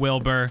got,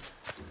 Wilbur?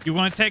 You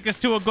want to take us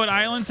to a good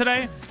island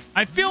today?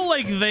 I feel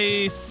like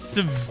they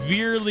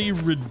severely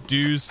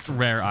reduced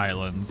rare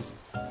islands.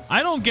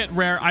 I don't get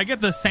rare. I get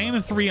the same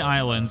 3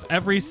 islands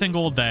every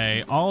single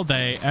day, all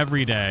day,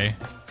 every day,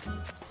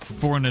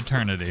 for an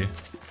eternity.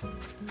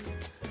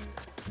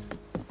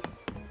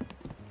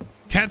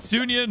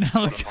 Katsunia,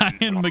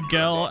 Nalakai, and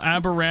Miguel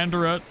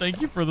Aberandra,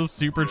 thank you for the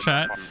super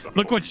chat.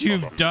 Look what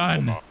you've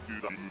done.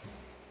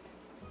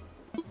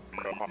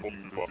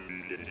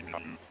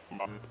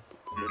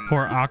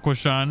 Poor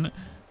Aquashun.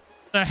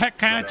 The heck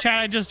kind of chat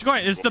I just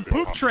joined? It's the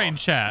poop train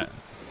chat.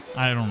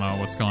 I don't know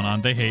what's going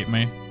on. They hate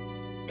me.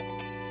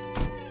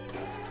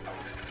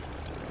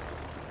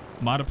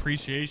 Mod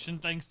appreciation.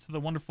 Thanks to the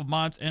wonderful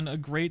mods and a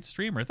great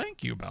streamer.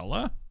 Thank you,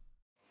 Bella.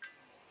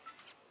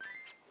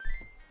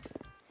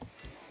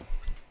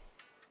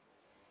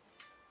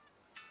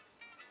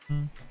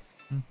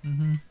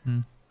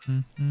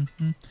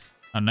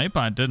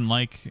 Nightbot didn't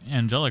like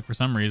Angelic for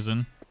some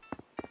reason.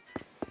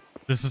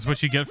 This is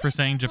what you get for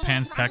saying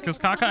Japan's tech is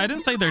caca? I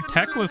didn't say their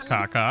tech was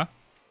caca.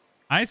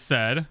 I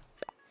said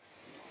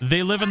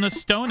they live in the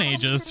Stone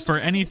Ages for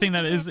anything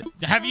that is...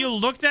 Have you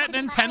looked at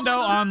Nintendo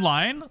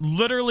online?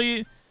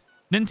 Literally,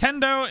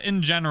 Nintendo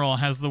in general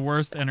has the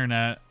worst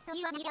internet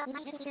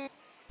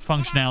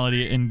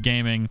functionality in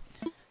gaming.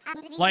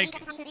 Like,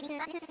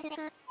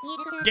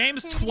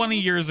 games 20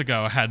 years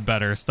ago had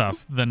better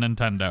stuff than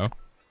Nintendo.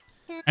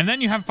 And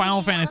then you have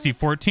Final Fantasy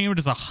XIV, which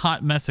is a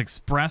hot mess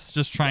express,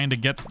 just trying to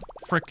get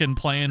frickin'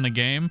 playing the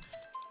game.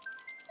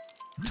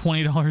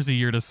 $20 a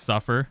year to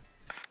suffer.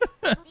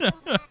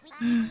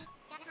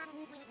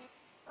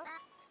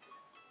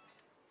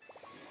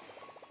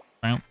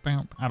 I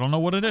don't know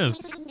what it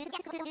is.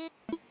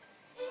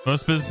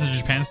 Most businesses in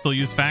Japan still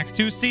use fax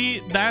too.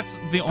 See, that's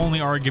the only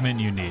argument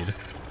you need.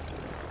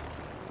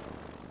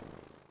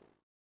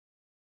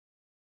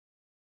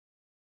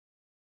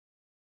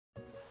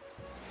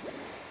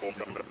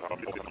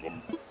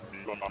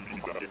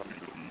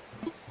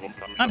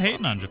 Not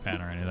hating on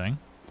Japan or anything.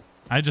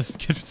 I just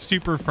get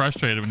super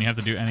frustrated when you have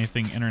to do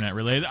anything internet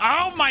related.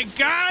 Oh my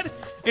God!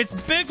 It's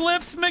Big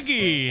Lips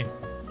McGee!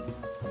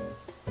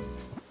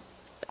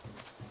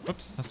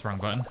 Whoops, that's the wrong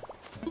button.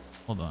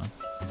 Hold on.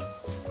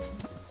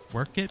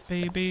 Work it,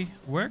 baby.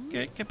 Work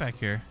it. Get back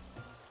here.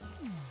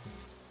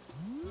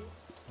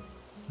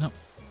 Nope.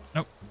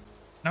 Nope.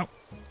 Nope.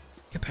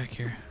 Get back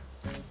here.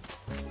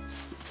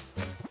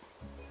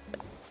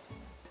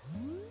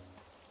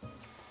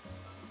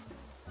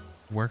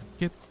 Work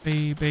it,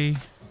 baby.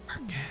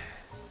 Work it.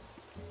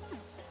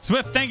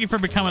 Swift, thank you for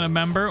becoming a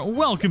member.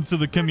 Welcome to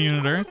the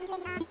community.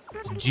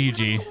 It's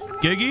GG.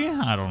 Giggy?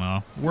 I don't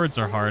know. Words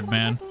are hard,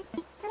 man.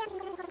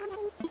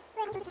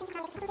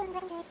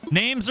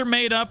 Names are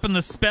made up and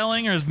the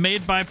spelling is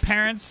made by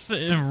parents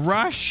in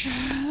Rush.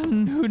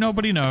 Who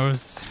nobody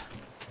knows.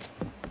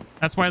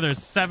 That's why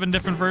there's 7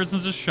 different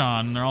versions of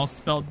Sean. And they're all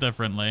spelled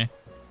differently.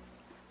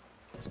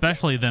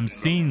 Especially them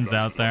scenes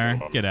out there.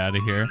 Get out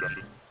of here.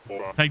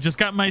 I just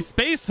got my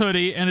space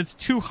hoodie and it's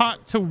too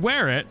hot to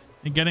wear it.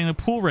 And getting the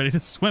pool ready to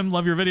swim.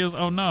 Love your videos.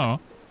 Oh no.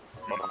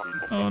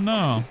 Oh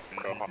no.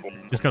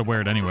 Just gotta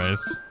wear it anyways.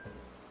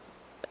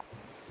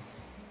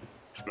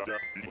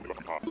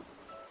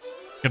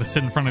 Gotta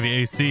sit in front of the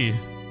AC.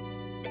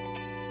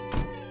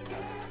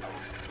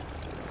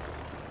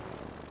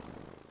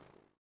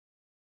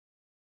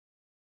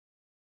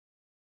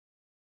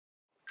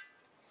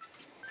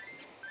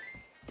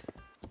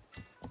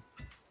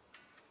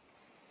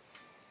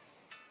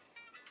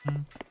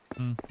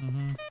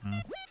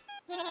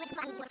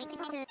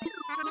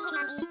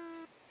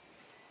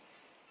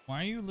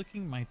 Why are you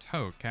licking my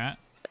toe, cat?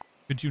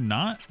 Could you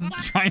not? I'm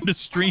trying to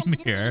stream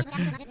here.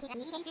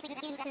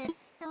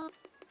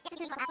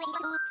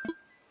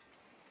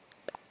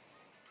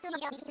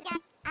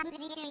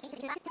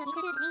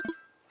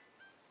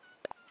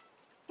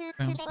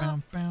 Bow, bow,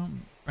 bow,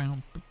 bow,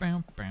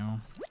 bow, bow.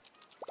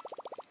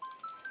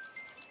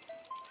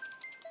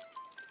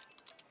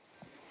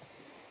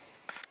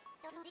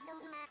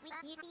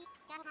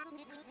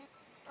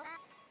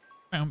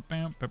 Bow,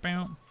 bow, bow,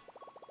 bow.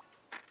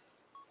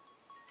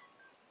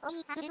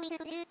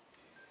 All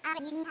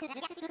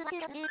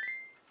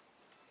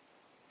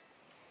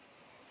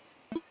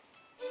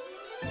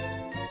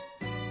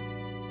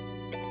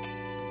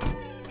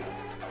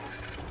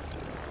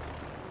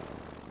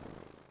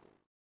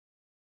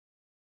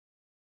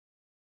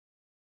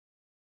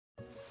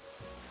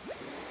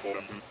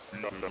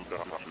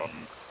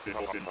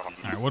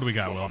right, what do we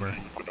got, Wilbur?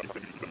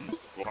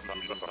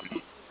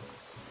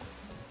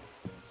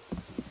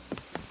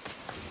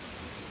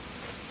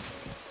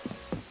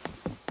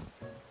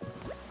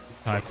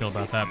 How I feel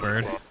about that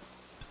bird.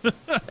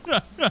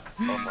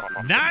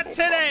 Not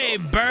today,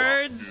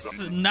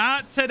 birds.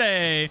 Not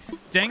today.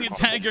 Dang it,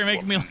 Tag, you're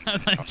making me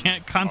laugh. I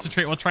can't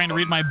concentrate while trying to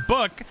read my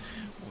book.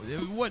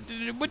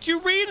 What you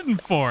reading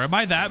for? Am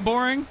I that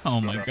boring? Oh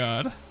my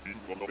god.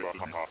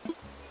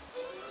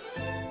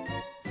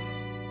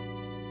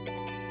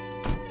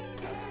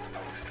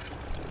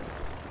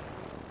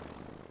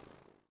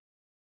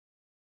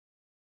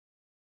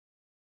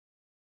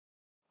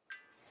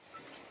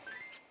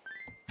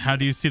 How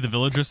do you see the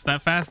villagers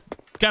that fast?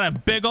 Got a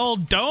big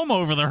old dome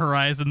over the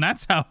horizon.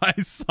 That's how I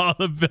saw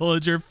the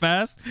villager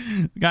fast.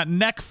 Got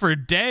neck for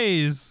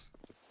days.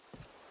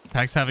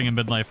 Pack's having a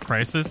midlife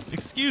crisis.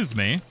 Excuse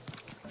me.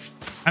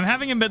 I'm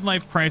having a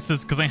midlife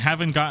crisis because I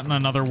haven't gotten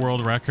another world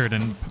record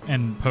in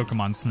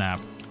Pokemon Snap.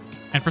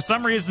 And for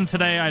some reason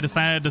today, I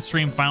decided to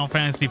stream Final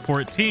Fantasy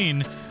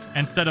XIV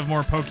instead of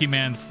more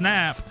Pokemon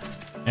Snap.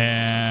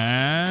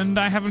 And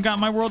I haven't got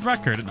my world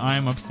record, and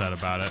I'm upset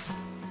about it.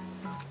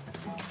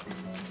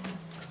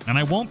 And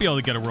I won't be able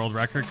to get a world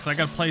record because I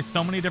got to play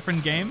so many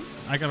different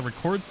games. I got to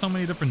record so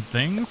many different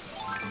things.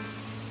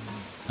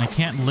 I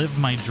can't live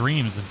my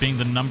dreams of being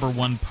the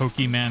 #1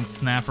 Pokemon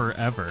snapper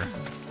ever.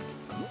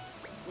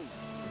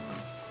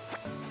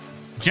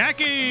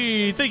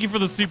 Jackie, thank you for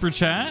the super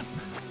chat.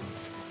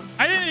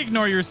 I didn't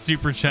ignore your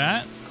super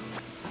chat.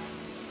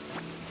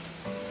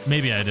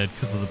 Maybe I did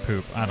because of the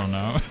poop. I don't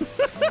know.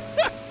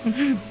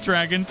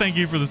 Dragon, thank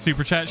you for the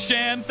super chat.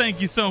 Shan,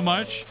 thank you so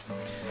much.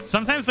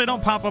 Sometimes they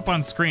don't pop up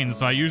on screen,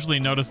 so I usually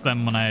notice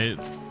them when I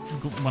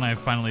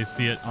finally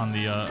see it on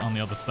the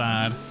other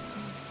side.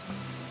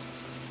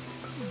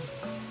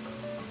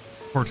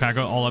 Poor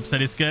Taco, all upset.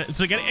 Excuse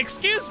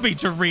me,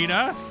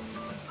 Jarita.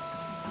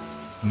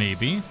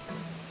 Maybe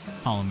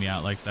calling me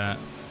out like that.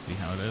 See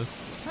how it is.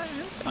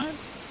 It's fine.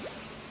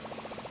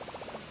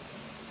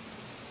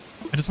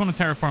 I just want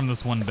to terraform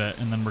this one bit,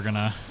 and then we're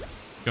gonna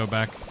go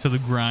back to the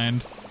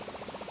grind.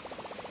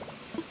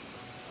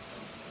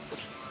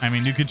 I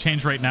mean, you could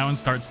change right now and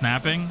start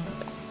snapping.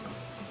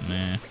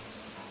 Nah,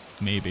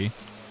 maybe.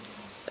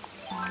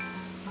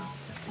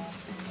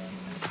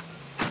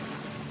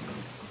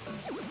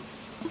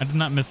 I did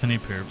not miss any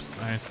poops.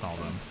 I saw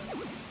them.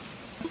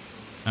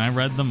 I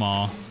read them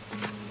all.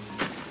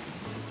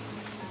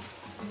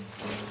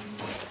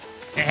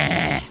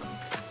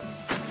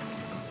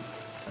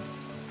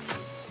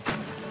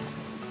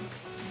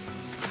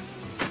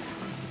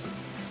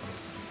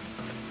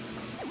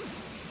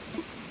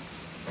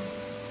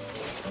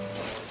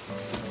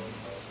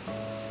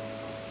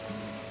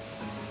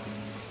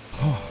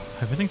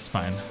 Everything's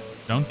fine.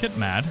 Don't get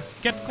mad.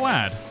 Get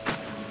glad.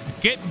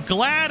 Get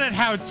glad at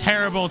how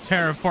terrible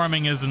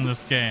terraforming is in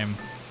this game.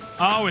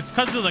 Oh, it's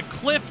because of the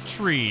cliff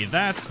tree.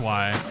 That's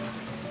why.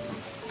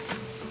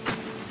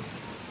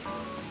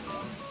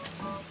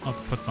 I'll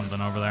have to put something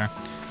over there.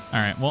 All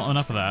right, well,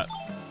 enough of that.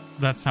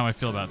 That's how I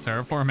feel about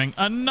terraforming.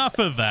 Enough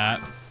of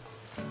that.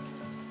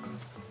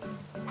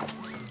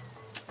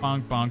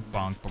 bonk bonk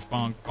bonk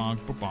bonk bonk bonk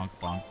bonk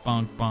bonk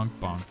bonk bonk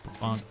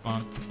bonk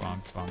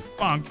bonk bonk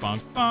bonk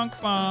bonk bonk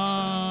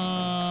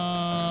bonk.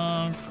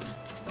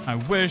 I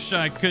wish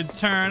I could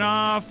turn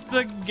off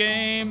the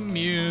game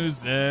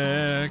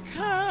music.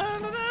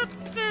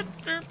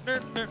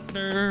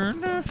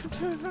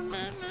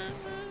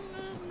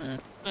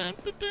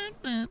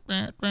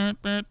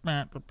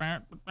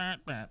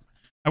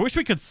 I wish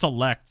we could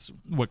select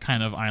what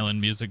kind of island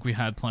music we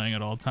had playing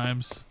at all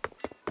times.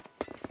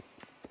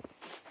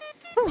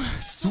 Whew.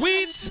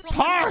 Sweet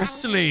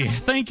Parsley,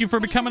 thank you for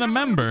becoming a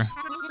member.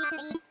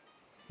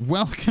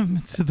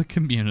 Welcome to the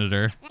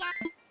communiter.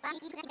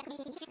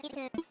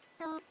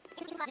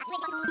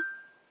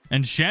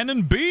 And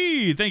Shannon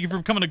B, thank you for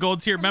becoming a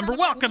gold tier member.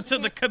 Welcome to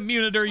the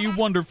communiter, you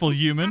wonderful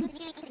human.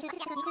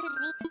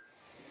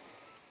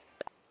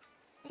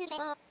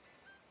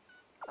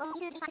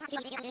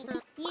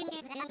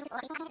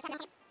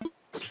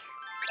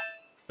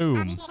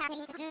 Boom.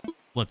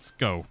 Let's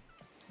go.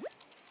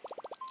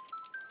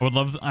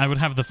 I would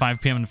have the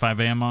 5 p.m. and 5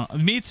 a.m.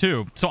 on. Me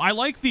too. So I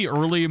like the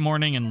early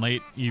morning and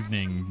late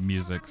evening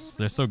musics.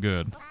 They're so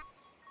good.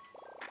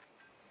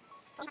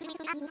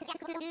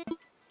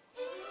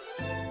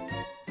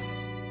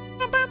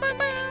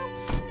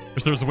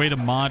 If there's a way to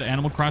mod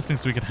Animal Crossing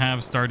so we could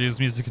have Stardew's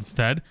music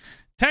instead.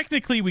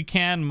 Technically, we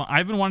can.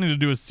 I've been wanting to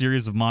do a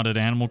series of modded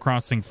Animal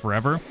Crossing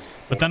forever,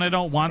 but then I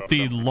don't want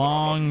the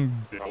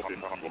long...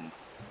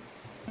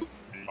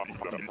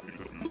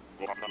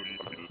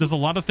 There's a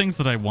lot of things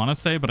that I want to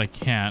say, but I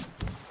can't.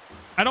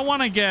 I don't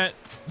want to get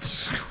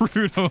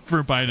screwed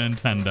over by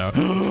Nintendo.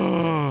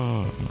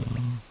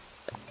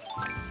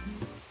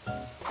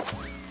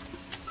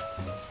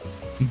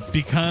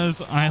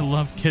 Because I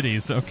love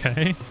kitties,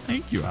 okay?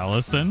 Thank you,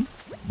 Allison.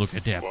 Look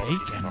at that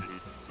bacon.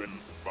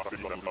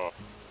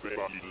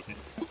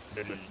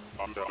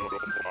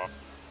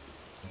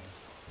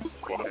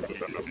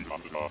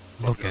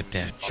 Look at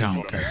that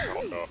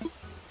chunker.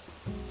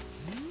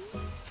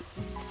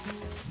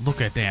 Look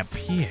at that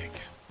pig.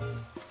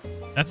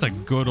 That's a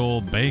good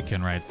old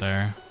bacon right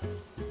there.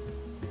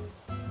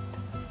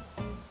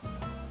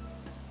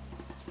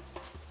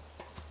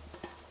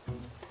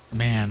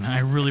 Man, I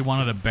really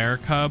wanted a bear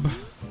cub.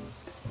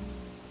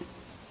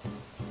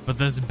 But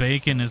this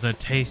bacon is a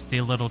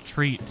tasty little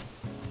treat.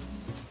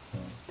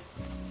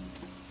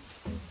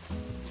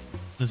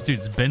 This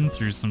dude's been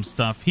through some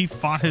stuff. He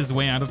fought his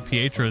way out of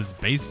Pietro's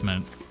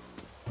basement.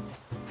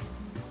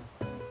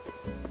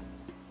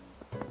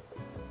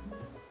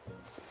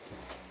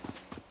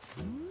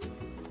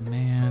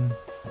 Man.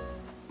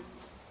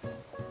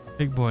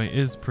 Big boy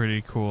is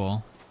pretty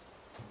cool.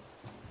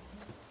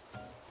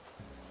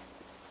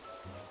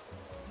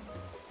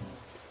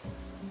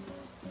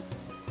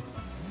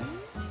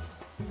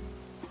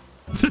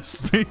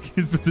 This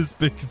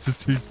bacon's a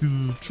tasty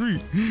little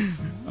treat.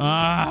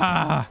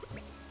 Ah!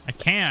 I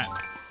can't.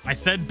 I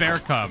said bear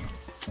cub.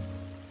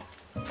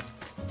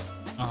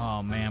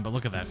 Oh man, but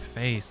look at that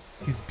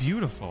face. He's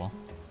beautiful.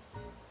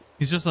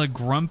 He's just a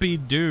grumpy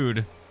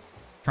dude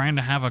trying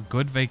to have a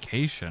good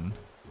vacation.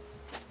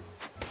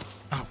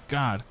 Oh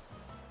god.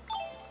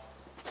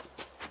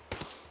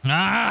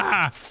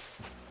 Ah!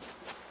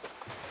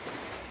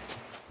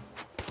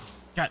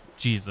 God,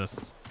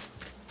 Jesus.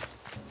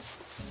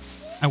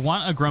 I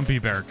want a grumpy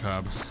bear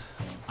cub.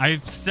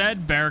 I've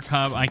said bear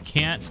cub, I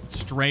can't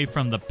stray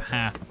from the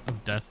path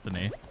of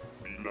destiny.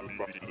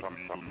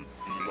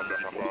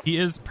 He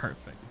is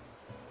perfect.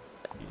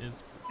 He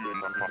is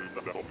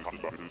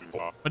perfect.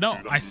 But no,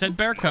 I said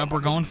bear cub, we're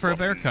going for a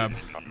bear cub.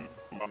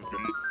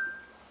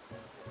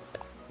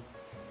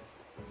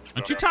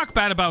 Don't you talk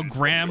bad about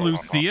Graham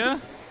Lucia?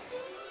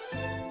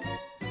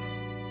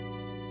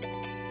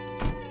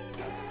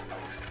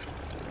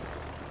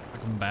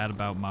 Talking bad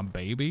about my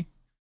baby?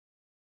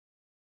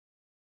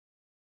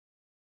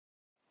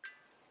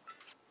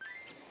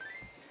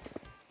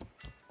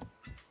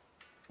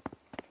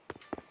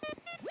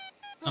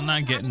 I'm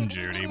not getting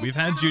Judy. We've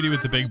had Judy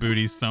with the big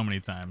booty so many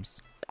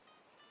times.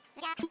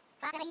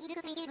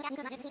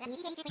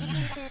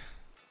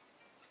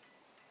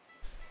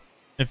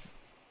 If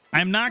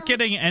I'm not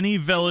getting any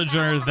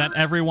villager that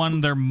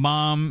everyone, their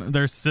mom,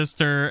 their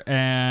sister,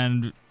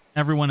 and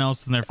everyone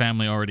else in their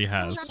family already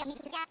has.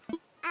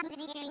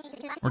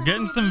 We're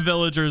getting some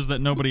villagers that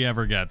nobody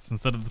ever gets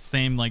instead of the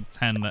same like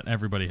 10 that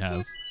everybody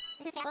has.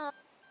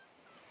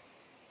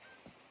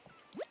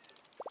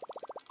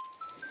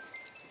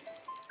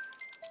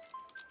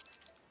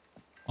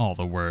 All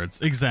the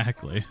words,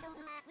 exactly.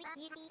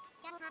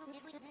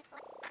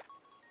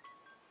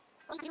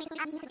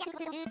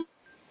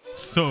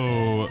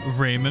 So,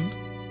 Raymond.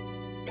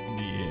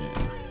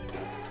 Yeah.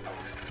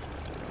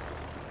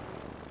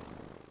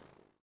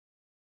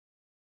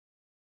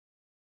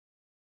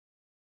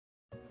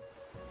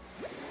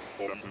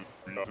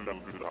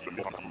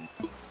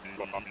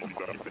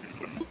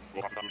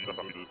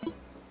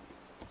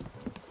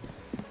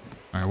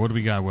 Alright, what do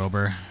we got,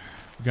 Wilbur?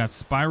 We got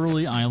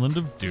Spirally Island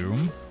of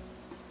Doom.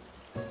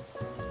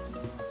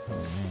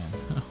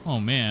 Oh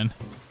man.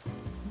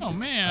 Oh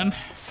man.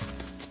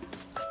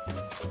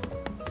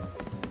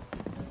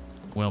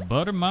 Well,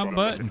 butter my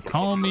butt and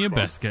call me a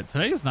biscuit.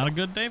 Today's not a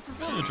good day for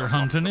villager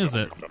hunting, is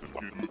it?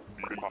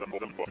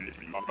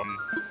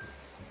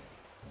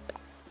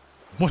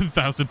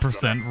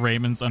 1000%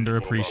 Raymond's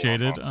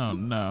underappreciated. Oh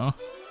no.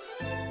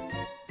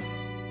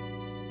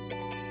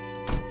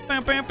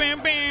 Bam, bam,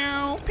 bam,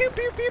 bam. Pew,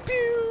 pew, pew,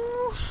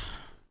 pew.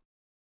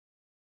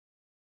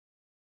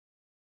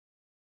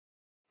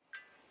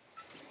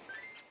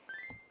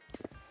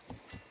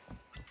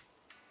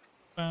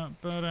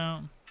 Ba-da.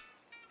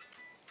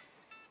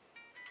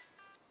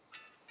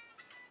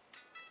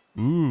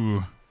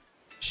 Ooh.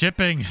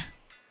 Shipping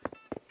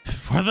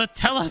for the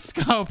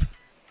telescope.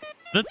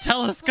 The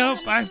telescope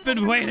I've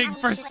been waiting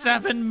for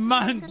 7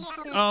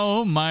 months.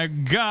 Oh my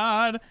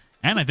god.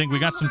 And I think we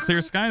got some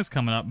clear skies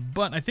coming up.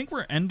 But I think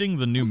we're ending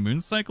the new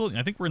moon cycle.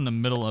 I think we're in the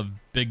middle of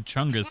Big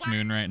Chungus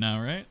moon right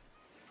now, right?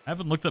 I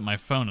haven't looked at my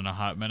phone in a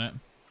hot minute.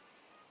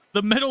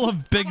 The middle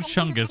of Big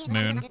Chungus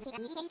moon.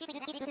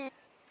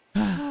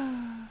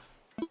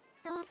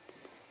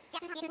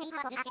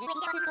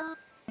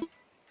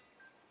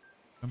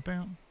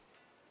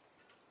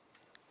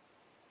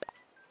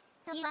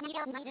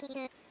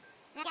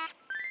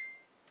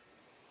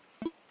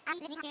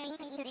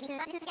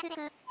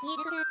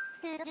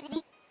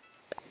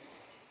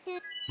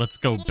 Let's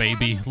go,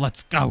 baby.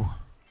 Let's go.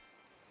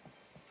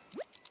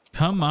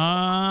 Come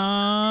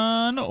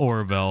on,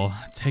 Orville.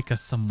 Take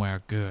us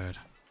somewhere good.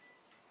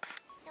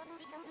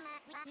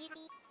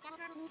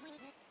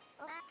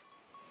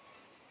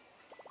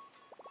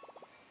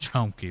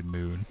 Chunky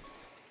moon.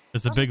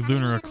 There's a big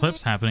lunar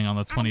eclipse happening on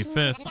the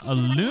 25th. A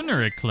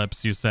lunar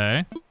eclipse, you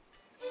say?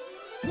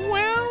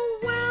 Well.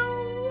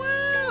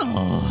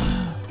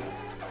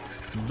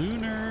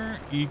 Lunar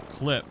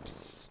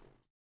eclipse.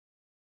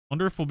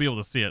 Wonder if we'll be able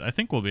to see it. I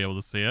think we'll be able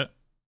to see it.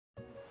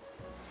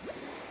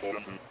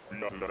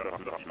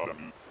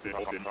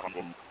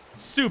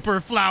 Super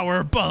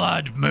flower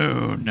blood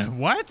moon.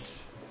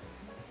 What?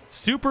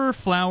 Super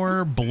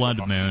flower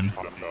blood moon.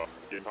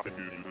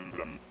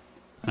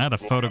 I had a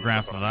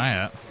photograph of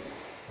that.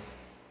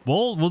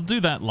 We'll do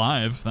that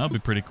live. That'll be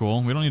pretty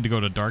cool. We don't need to go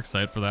to dark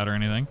side for that or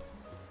anything.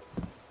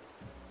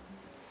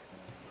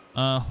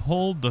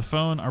 Hold the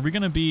phone. Are we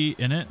gonna be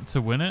in it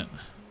to win it?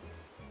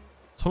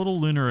 Total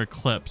lunar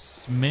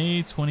eclipse,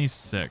 May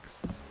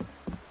 26th.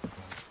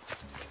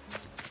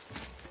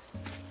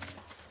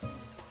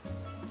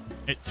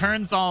 It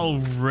turns all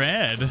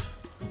red.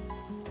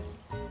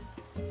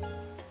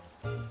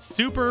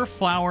 Super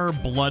flower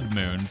blood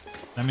moon.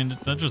 I mean,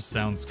 that just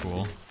sounds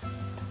cool.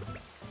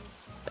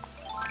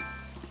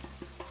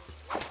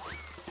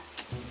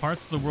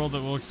 Parts of the world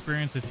that will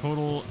experience a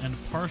total and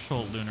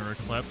partial lunar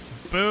eclipse.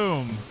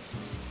 Boom!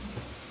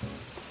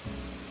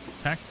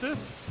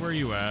 Texas? Where are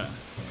you at?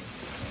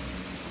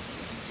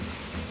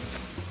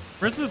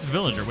 Where's this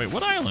villager? Wait,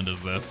 what island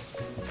is this?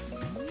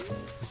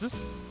 Is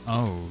this...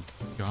 Oh,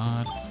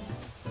 God.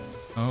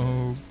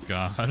 Oh,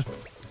 God.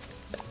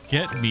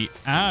 Get me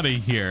out of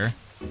here.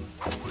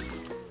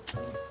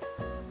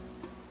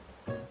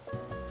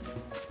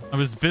 I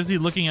was busy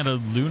looking at a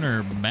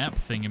lunar map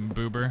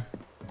thingamaboober.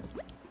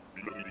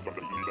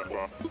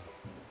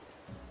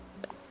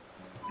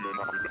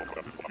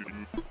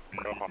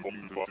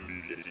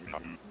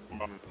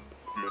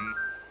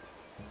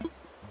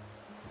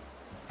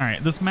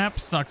 Alright, this map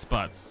sucks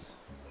butts.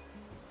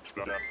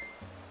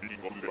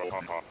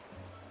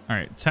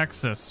 Alright,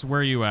 Texas,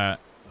 where are you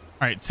at?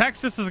 Alright,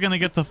 Texas is gonna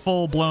get the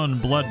full-blown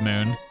blood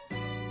moon.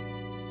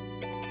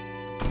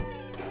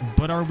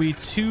 But are we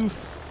too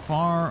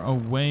far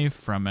away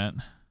from it?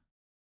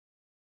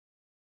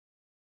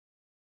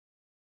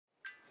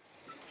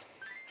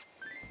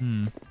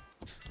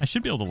 I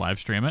should be able to live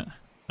stream it.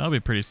 That'll be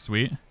pretty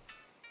sweet.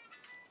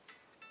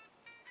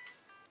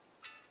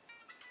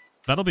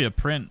 That'll be a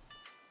print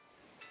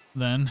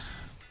then.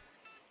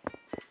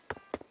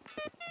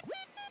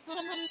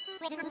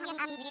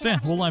 So yeah,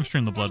 we'll live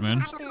stream the blood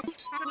moon.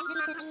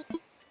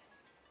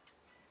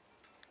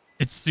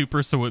 It's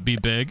super, so it'd be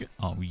big.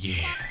 Oh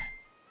yeah.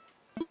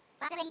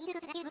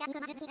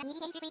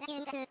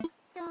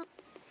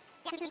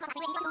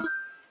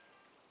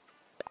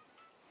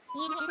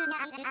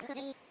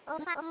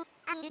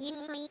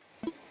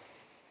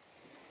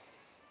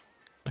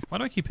 Why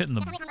do I keep hitting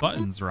the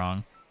buttons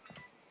wrong?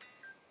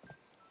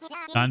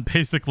 On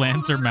basic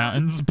lands or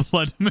mountains,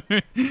 blood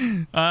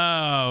moon.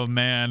 Oh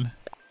man.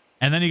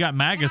 And then you got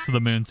Magus of the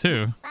moon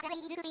too.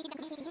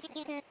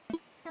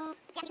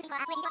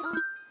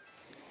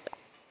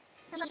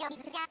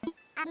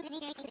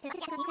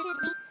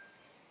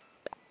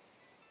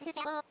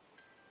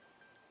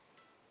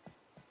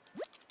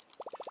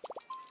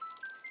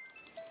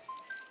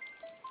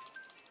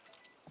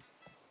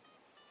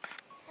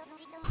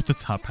 Put the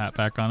top hat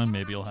back on and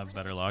maybe you'll have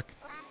better luck.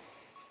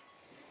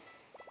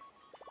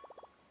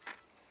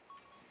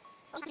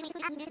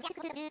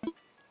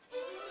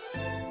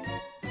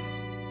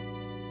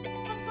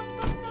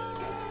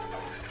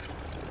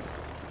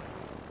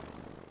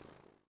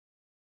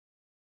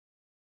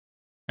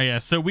 Oh, yeah,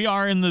 so we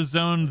are in the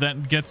zone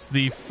that gets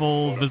the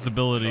full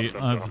visibility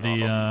of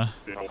the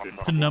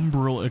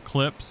penumbral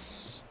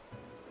eclipse.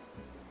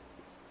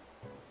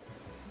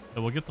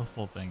 So we'll get the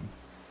full thing.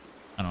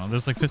 I don't know,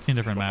 there's like 15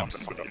 different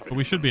maps, but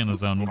we should be in the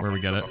zone where we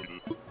get it.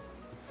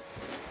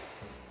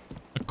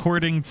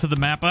 According to the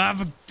map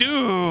of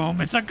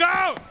doom, it's a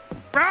goat!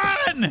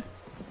 Run!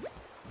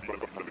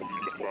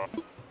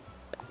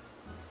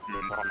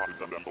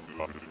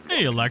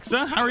 Hey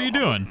Alexa, how are you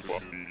doing?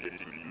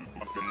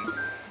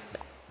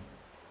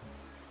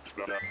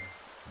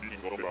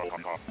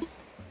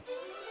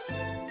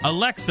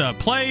 Alexa,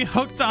 play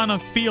Hooked on a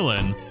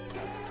Feelin'.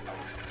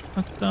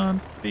 Hooked on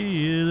a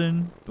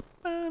Feelin'.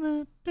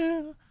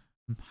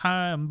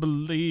 I'm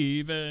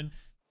believing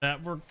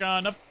that we're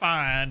gonna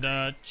find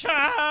a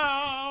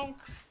chunk.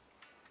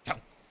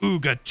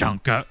 Ooga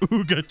chunka,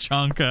 ooga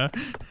chunka.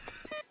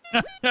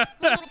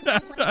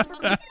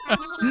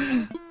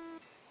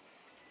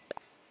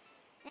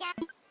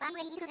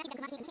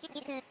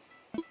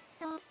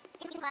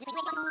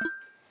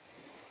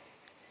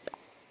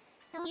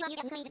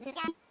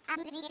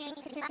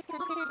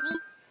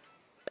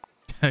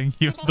 Dang,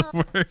 you're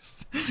the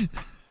worst.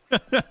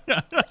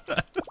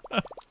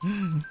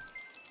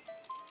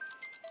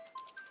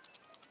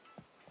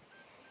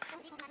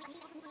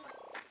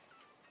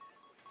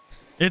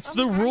 It's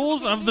the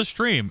rules of the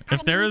stream.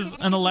 If there is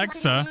an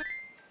Alexa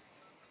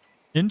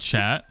in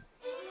chat,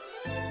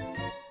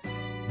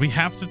 we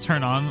have to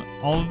turn on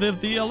all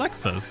of the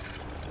Alexas.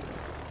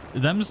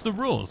 Them's the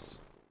rules.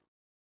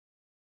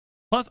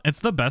 Plus, it's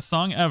the best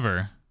song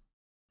ever.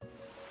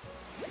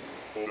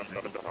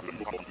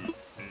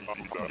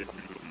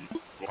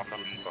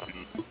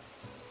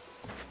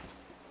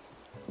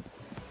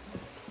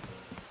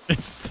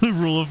 It's the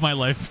rule of my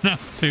life now,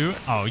 too.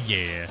 Oh,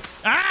 yeah.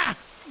 Ah!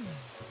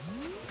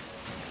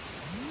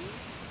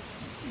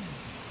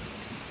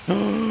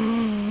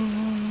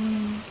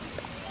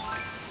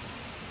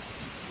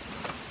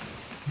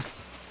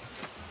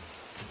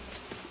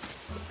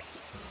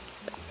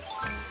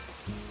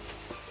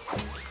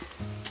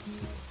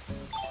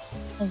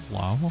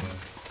 Hello.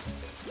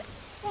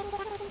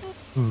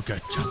 Ooga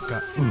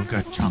chunka,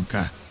 ooga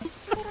chunka.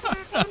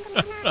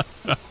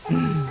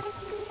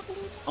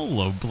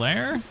 Hello,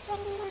 Blair.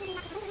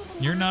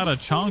 You're not a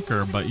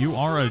chonker, but you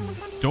are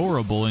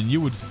adorable and you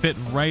would fit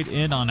right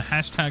in on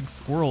hashtag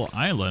Squirrel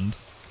Island.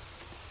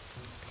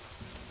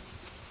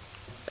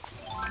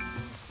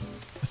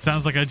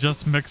 Sounds like I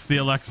just mixed the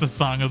Alexa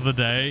song of the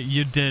day.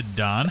 You did,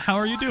 Don. How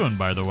are you doing,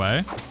 by the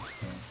way?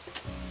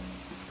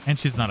 And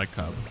she's not a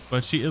cub,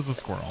 but she is a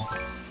squirrel.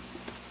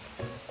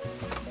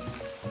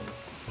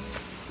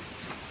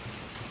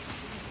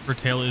 Her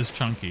tail is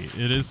chunky.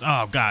 It is.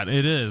 Oh, God,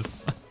 it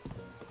is.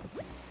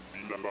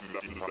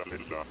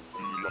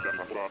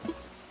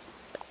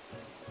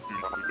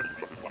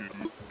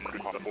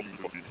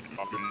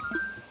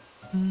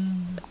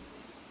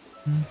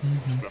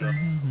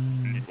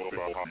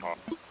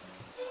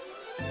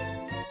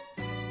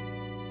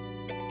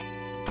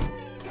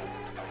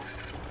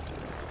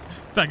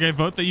 Zach, I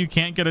vote that you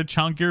can't get a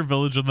chunkier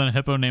villager than a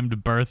hippo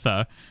named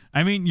Bertha.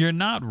 I mean, you're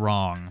not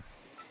wrong.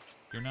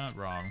 You're not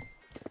wrong.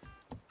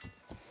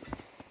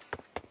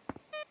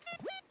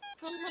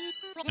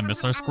 I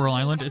miss our Squirrel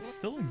Island. It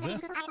still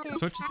exists. The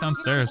Switch is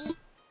downstairs.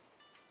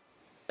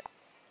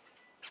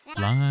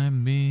 Fly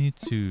me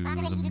to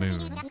the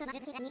moon.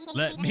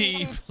 Let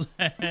me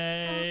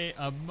play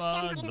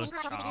among the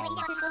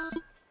chunks.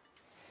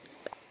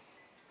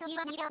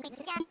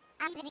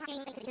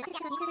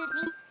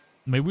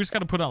 Maybe we just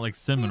gotta put out like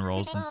cinnamon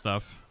rolls and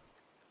stuff.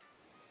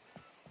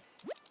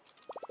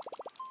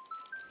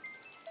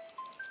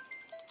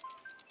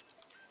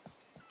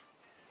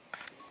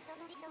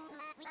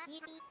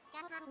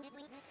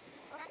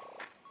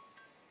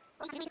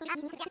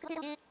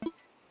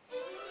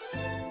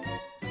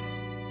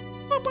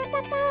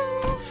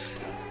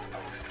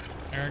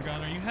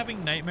 Aragon, are you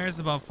having nightmares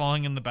about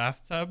falling in the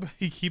bathtub?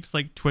 He keeps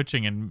like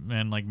twitching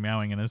and like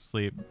meowing in his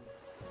sleep.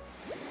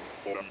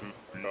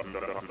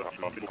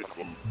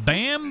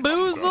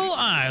 Bamboozle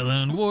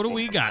Island. What do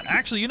we got?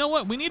 Actually, you know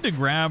what? We need to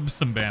grab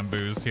some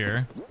bamboos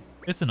here.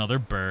 It's another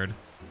bird.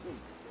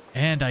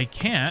 And I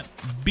can't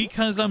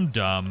because I'm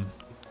dumb.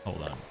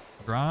 Hold on.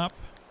 Drop.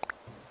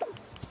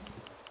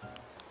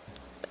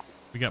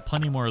 We got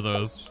plenty more of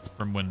those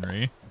from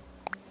Winry.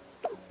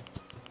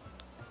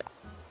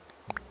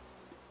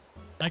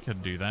 I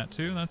could do that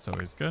too. That's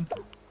always good.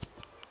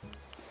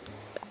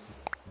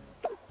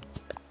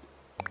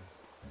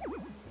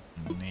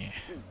 Nah.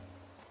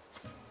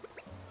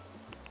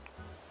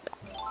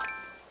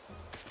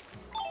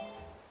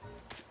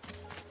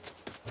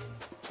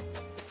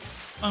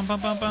 Bum,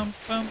 bum, bum, bum,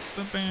 bum,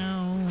 bum,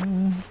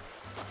 bum.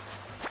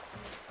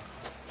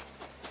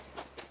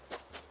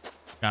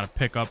 Gotta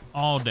pick up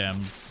all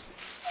dems.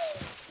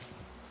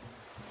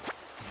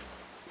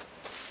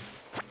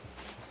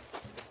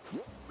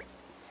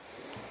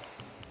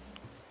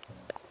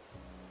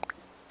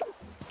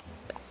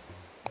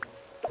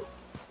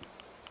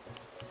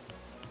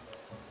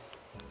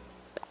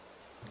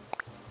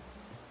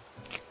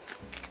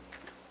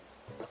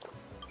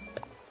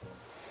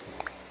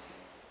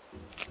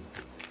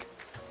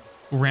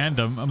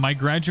 random. My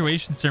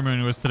graduation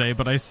ceremony was today,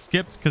 but I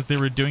skipped because they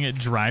were doing it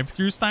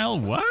drive-through style.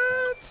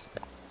 What?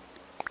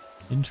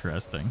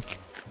 Interesting.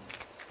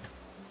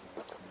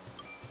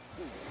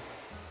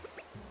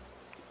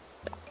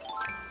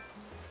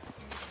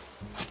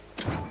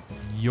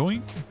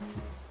 Yoink.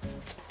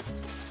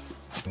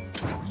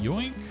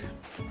 Yoink.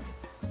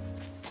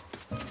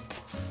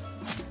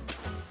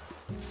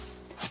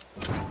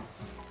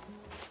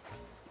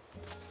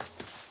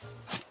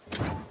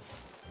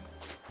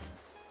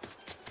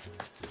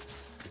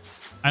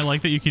 I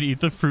like that you can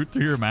eat the fruit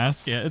through your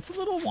mask. Yeah, it's a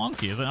little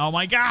wonky, isn't it? Oh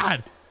my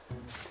god!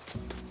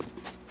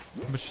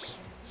 How much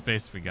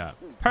space we got?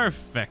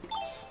 Perfect.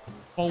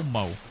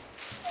 FOMO.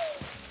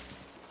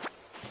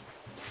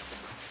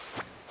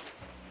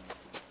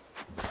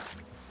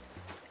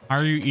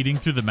 Are you eating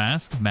through the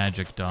mask?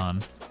 Magic,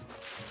 Dawn.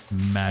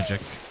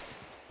 Magic.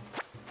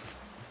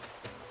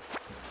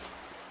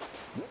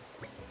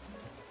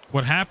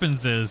 What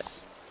happens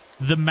is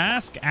the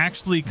mask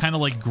actually kind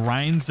of like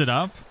grinds it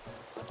up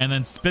and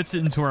then spits it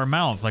into our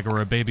mouth like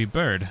we're a baby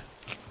bird.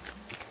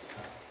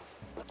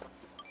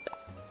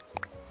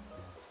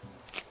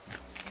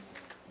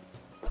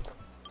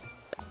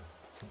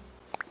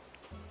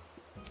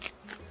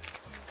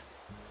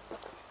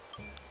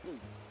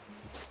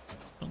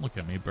 Don't look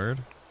at me, bird.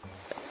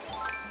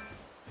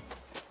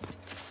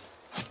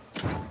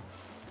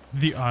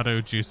 The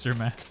auto juicer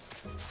mask.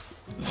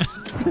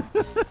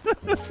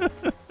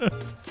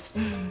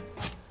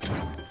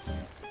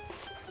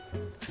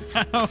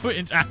 Oh,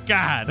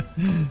 God.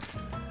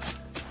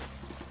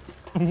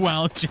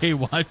 While Jay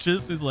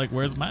watches, he's like,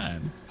 where's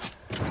mine?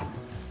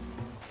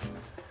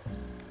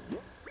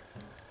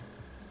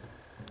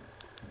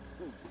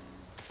 All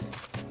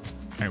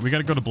right, we got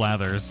to go to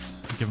Blathers.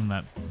 Give him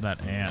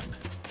that ant.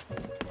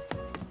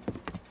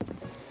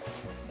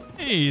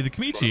 Hey, the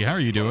Kamichi, how are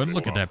you doing?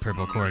 Look at that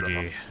purple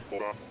corgi.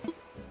 Yeah.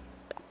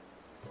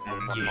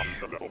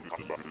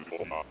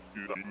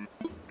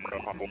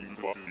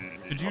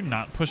 Did you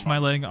not push my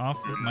leg off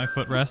my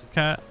footrest,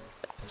 cat?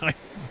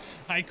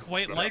 I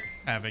quite like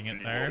having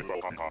it there.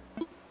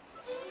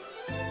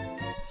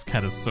 This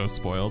cat is so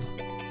spoiled.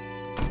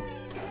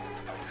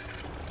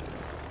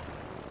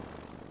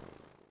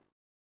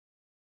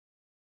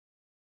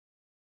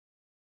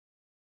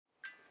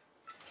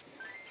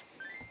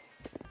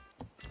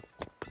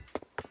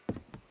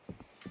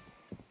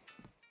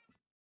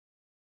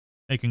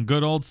 Making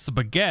good old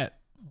spaghetti.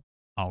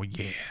 Oh,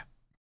 yeah.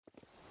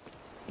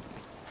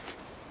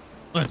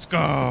 Let's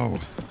go.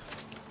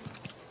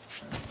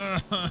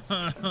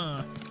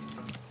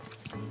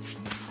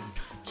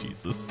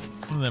 Jesus.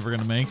 I'm never going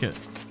to make it.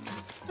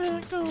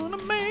 Not going to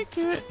make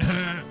it.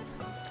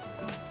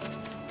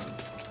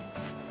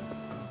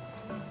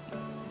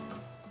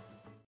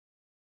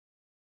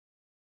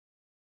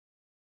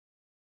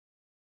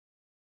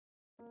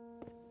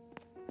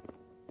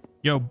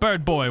 Yo,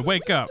 bird boy,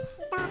 wake up.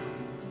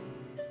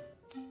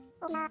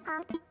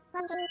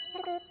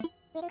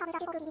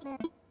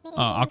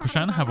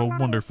 Akushan, have a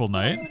wonderful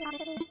night.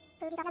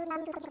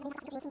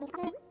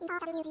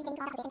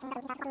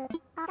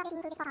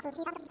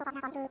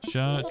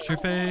 Shut your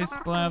face,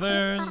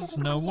 Blathers.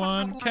 No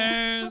one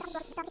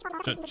cares.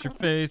 Shut your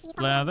face,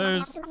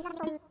 Blathers.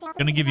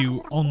 Gonna give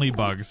you only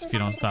bugs if you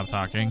don't stop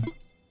talking.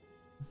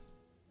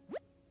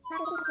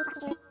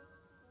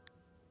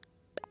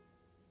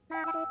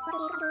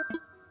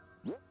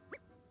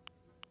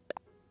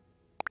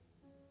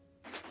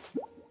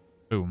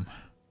 Boom.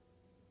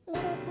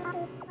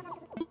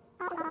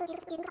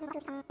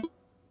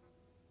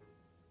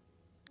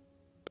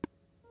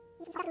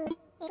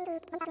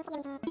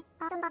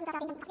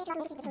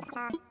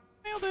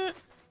 Nailed it.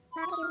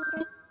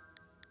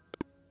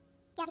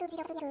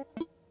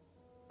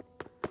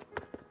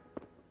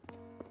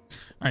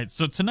 All right,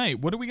 so tonight,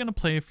 what are we going to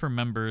play for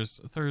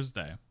Members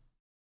Thursday?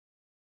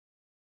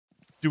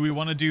 Do we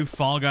want to do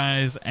Fall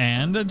Guys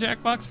and a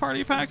Jackbox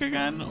Party Pack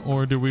again?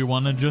 Or do we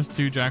want to just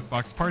do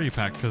Jackbox Party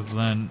Pack? Because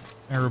then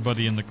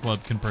everybody in the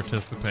club can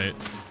participate.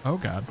 Oh,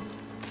 God.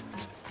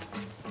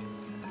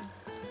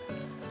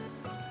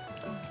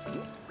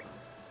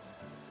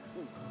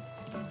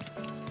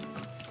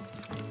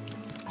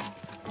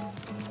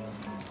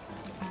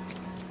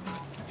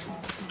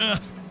 Ugh.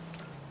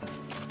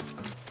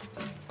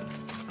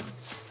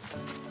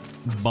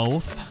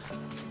 Both.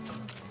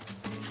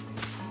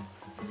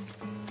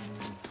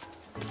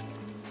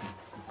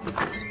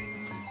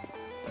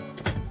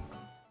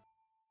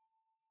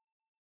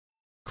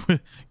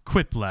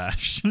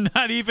 Quiplash.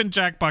 Not even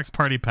Jackbox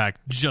Party Pack,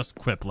 just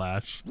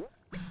Quiplash.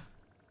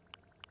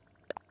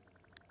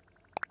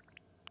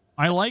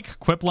 I like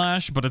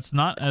Quiplash, but it's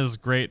not as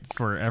great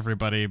for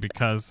everybody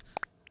because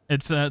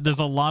it's there's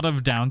a lot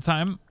of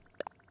downtime,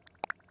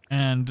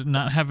 and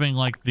not having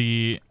like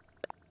the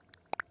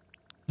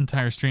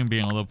entire stream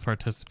being able to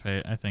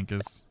participate, I think,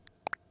 is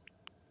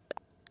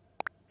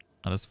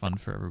not as fun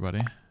for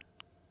everybody.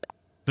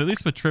 So at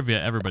least with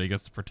trivia, everybody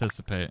gets to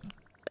participate.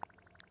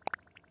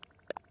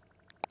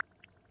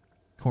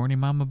 Corny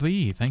Mama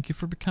B, thank you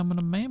for becoming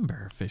a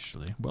member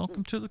officially.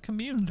 Welcome to the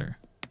community.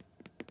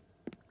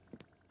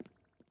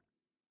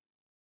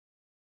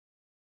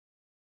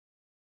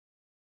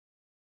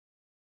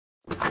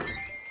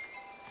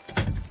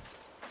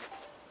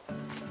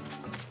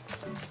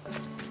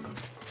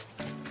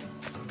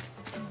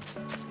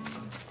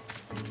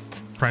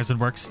 surprise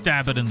would work.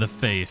 Stab it in the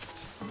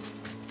face.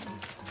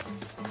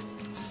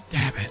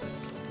 Stab it.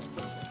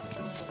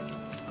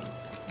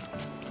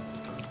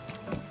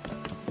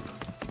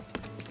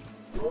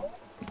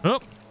 Oh.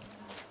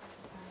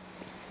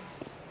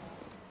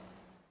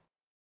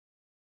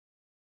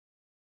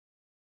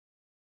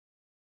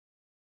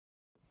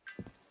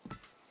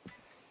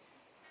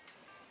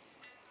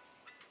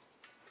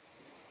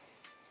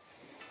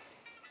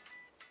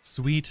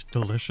 Sweet,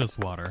 delicious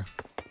water.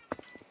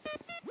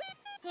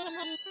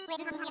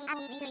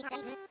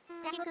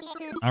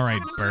 All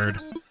right, bird.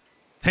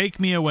 Take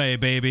me away,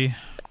 baby.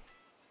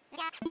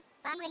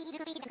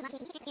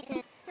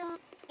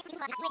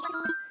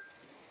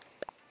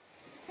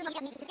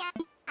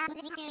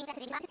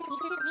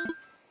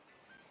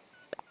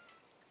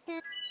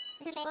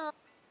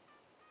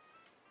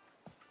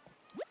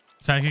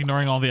 Is that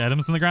ignoring all the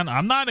items in the ground?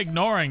 I'm not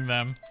ignoring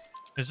them.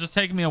 It's just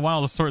taking me a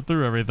while to sort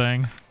through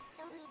everything.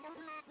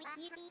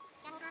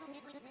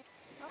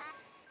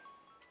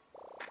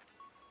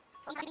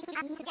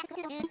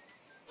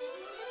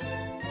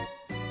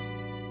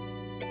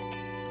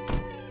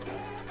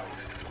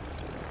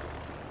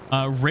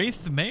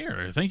 Wraith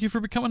Mayor, thank you for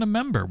becoming a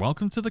member.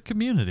 Welcome to the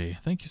community.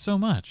 Thank you so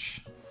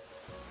much.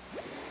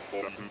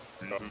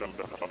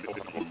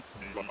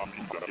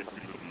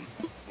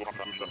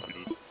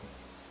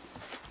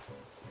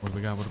 What do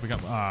we got? What do we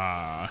got?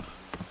 Ah.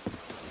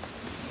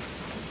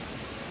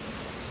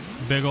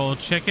 Big old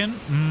chicken.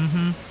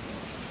 Mm-hmm.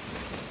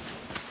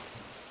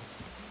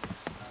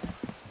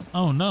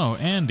 Oh no,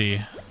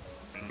 Andy.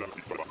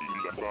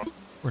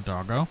 Poor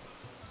doggo.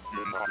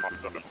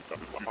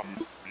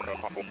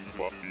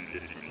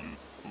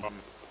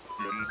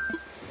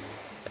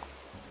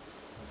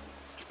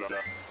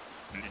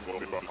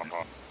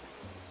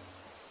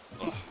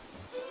 Oh,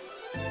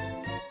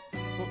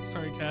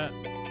 sorry, cat.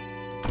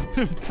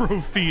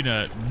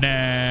 Profina.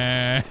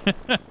 Nah.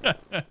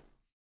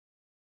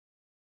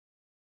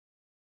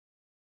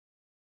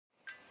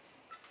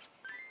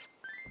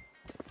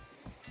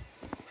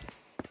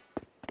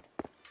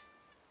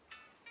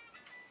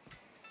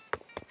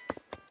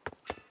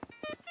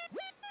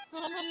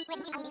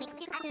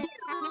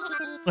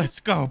 Let's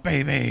go,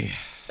 baby.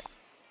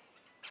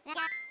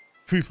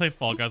 Can we play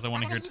Fall Guys? I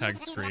want to hear Tag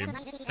scream.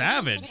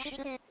 Savage.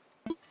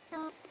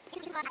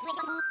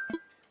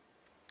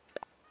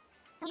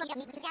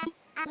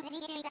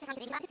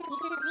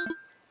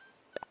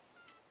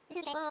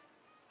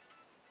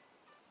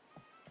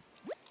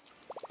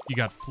 You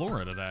got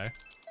Flora today.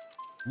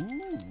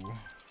 Ooh.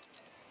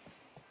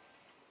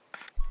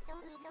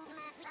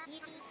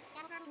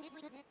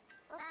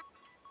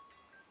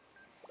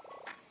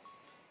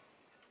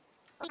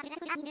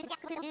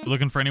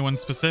 Looking for anyone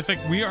specific?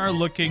 We are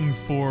looking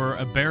for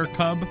a bear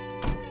cub.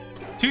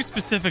 2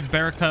 specific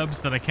bear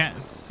cubs that I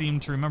can't seem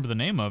to remember the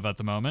name of at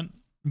the moment.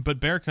 But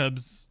bear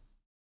cubs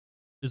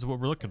is what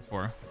we're looking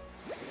for.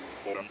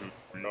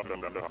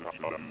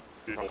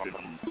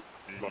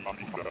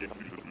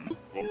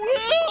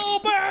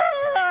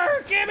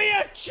 Wilbur! Give me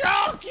a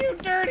chunk, you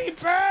dirty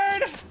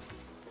bird!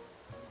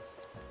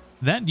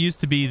 That used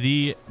to be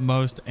the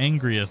most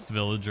angriest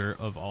villager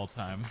of all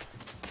time.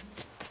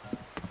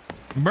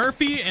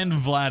 Murphy and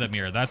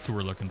Vladimir. That's who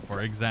we're looking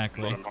for.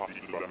 Exactly.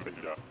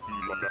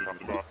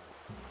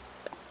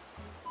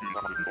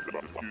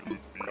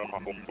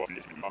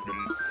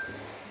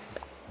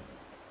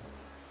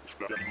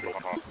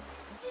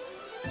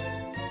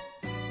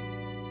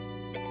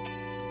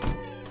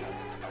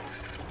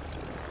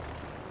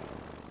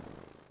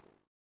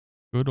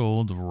 Good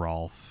old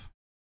Rolf.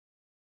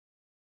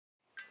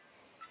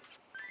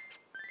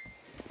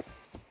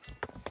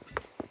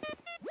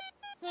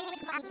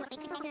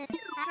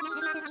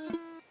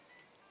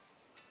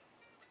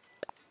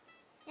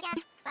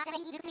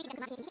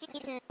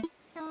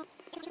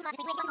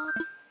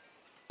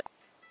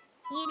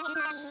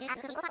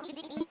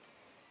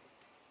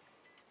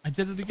 I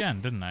did it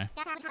again, didn't I?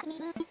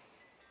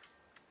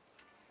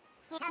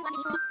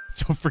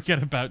 Don't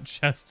forget about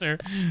Chester.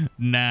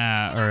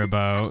 Nah,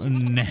 Urbo.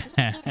 Nah.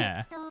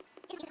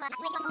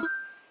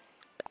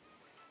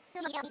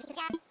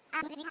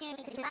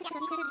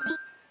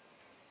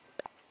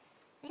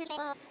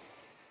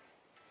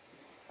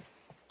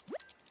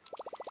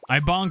 I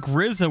bonk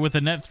Rizza with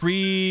a net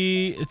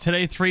 3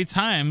 today 3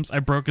 times. I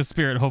broke his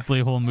spirit.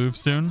 Hopefully he'll move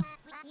soon.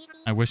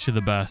 I wish you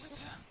the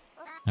best.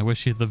 I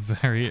wish you the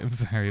very,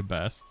 very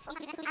best.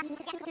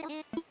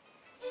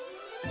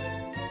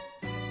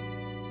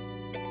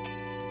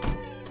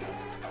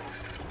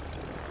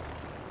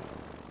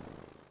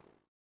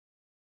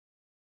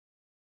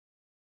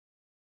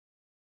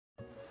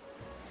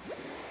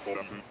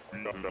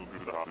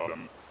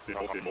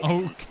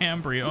 Oh,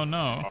 Cambry. Oh,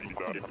 no.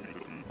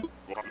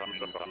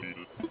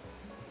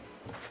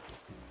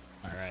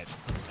 All right.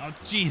 Oh,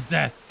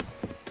 Jesus.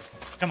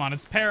 Come on.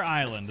 It's Pear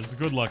Island. It's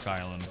Good Luck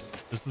Island.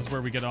 This is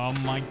where we get all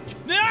my...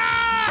 No! Get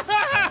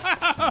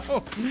out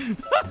of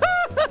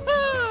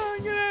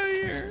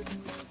here.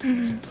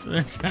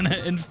 They're going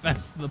to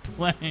infest the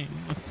plane.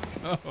 Let's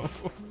go.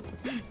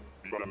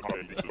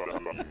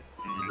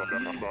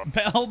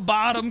 Bell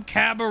Bottom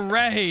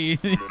Cabaret.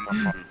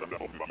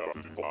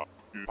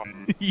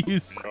 You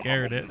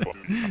scared it.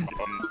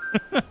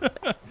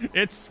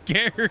 It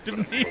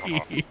scared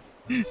me.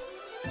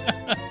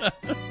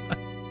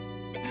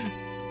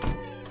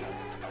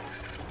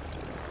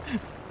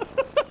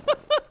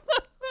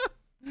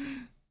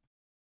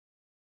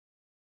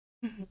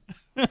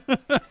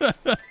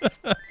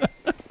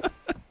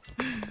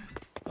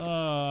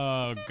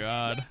 Oh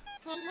God.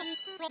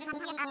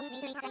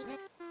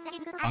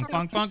 Bonk,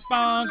 bonk, bonk,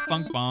 bonk,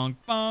 bonk, bonk,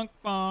 bonk,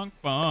 bonk,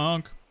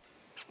 bonk.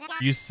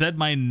 You said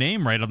my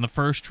name right on the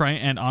first try,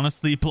 and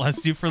honestly,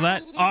 bless you for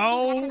that.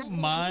 Oh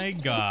my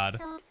God.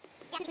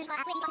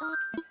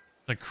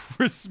 The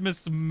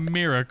Christmas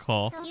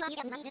miracle.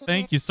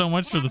 Thank you so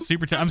much for the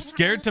super chat. I'm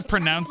scared to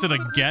pronounce it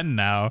again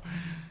now.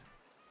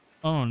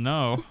 Oh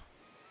no.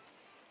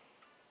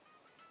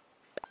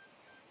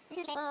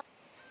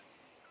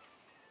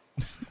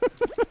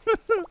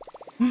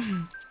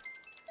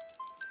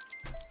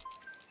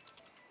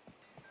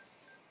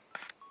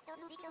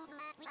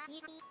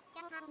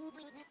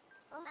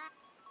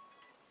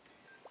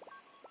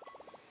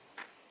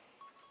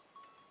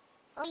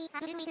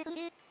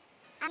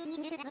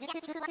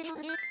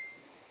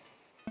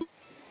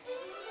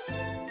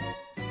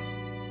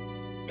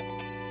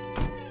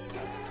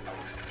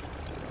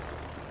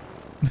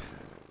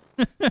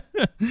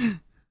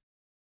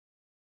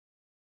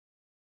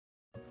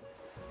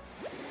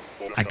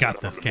 I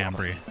got this,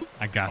 Cambry.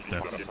 I got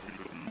this.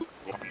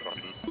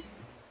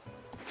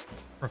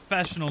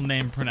 Professional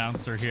name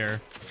pronouncer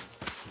here.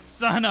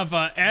 Son of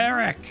a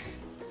Eric.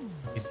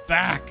 He's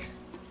back.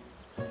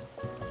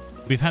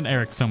 We've had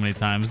Eric so many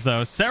times,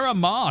 though. Sarah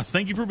Moss,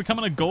 thank you for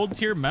becoming a gold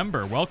tier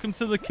member. Welcome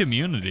to the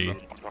community.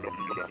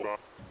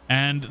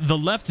 And the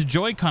left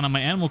Joy-Con on my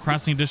Animal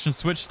Crossing Edition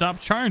Switch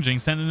stopped charging.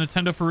 Send to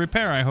Nintendo for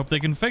repair. I hope they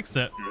can fix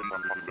it.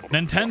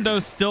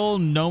 Nintendo's still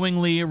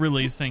knowingly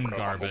releasing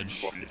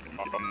garbage.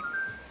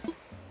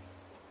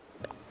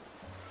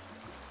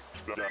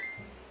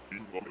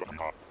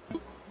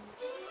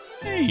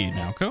 Hey,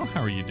 Naoko,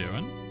 how are you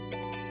doing?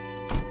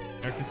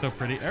 Eric is so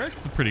pretty.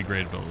 Eric's a pretty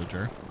great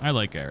villager. I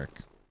like Eric.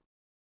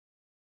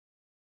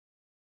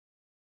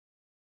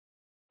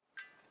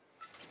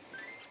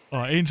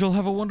 Angel,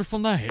 have a wonderful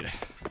night.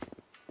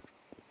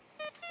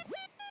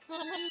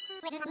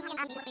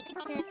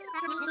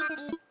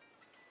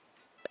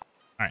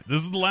 Alright,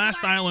 this is the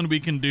last island we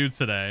can do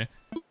today.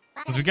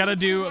 Because we gotta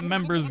do a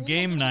members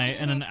game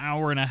night in an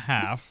hour and a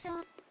half.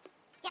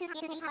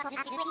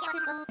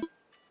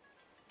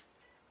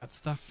 That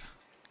stuff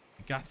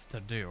we got to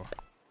do.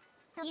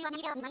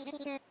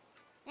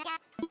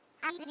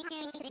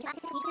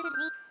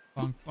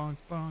 Bonk, bonk,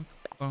 bonk,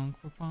 bonk,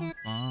 bonk,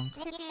 bonk.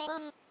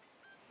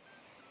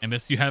 I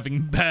miss you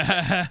having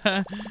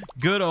bah.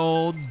 Good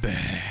old bah.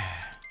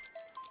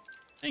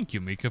 Thank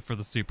you, Mika, for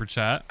the super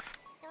chat.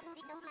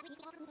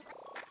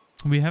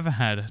 We have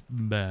had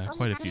bah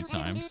quite a few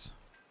times.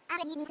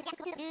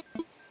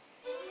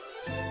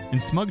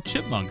 And Smug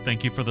Chipmunk,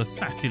 thank you for the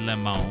sassy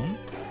lemon.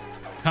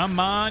 Come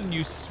on,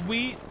 you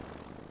sweet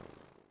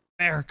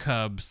bear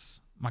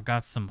cubs. I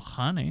got some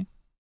honey.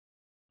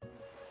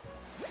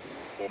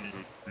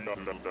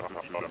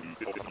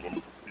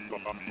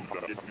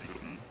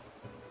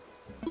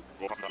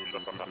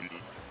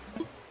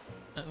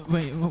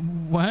 Wait,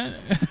 what?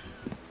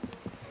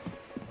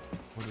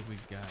 What do we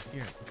got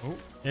here? Oh,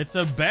 it's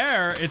a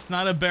bear. It's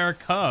not a bear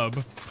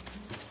cub.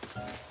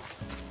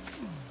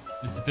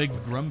 It's Big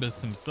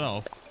Grumbus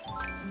himself.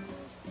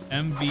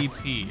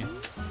 MVP.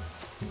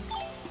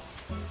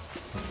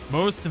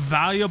 Most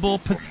valuable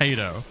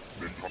potato.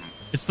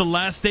 It's the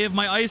last day of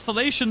my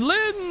isolation,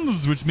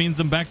 Linz, which means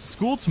I'm back to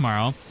school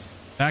tomorrow.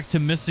 Back to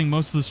missing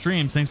most of the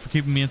streams. Thanks for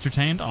keeping me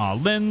entertained. Aw,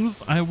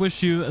 Linz, I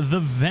wish you the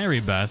very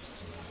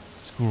best.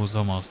 School's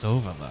almost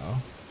over, though.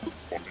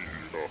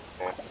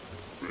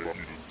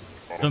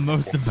 The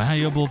most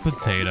valuable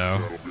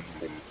potato.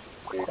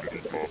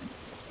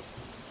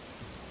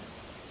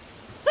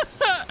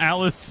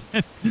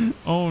 Allison.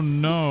 Oh,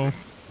 no.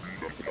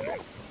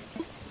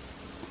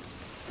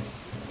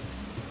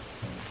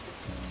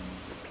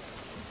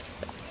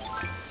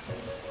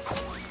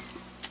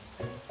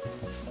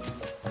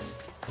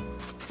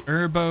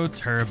 Turbo,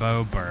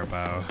 turbo,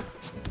 burbo.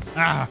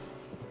 Ah!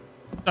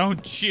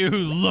 Don't you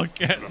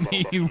look at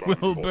me,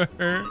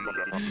 Wilbur.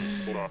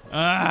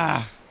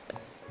 Ah!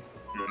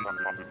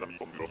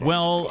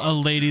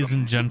 Well, ladies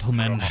and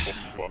gentlemen,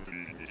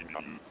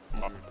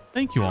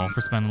 thank you all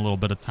for spending a little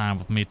bit of time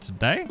with me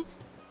today.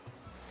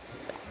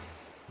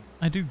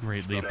 I do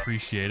greatly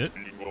appreciate it.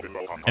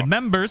 And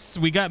members,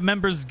 we got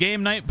members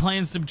game night,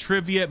 playing some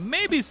trivia,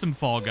 maybe some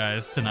Fall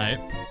Guys tonight.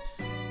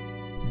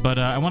 But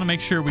I want to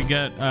make sure we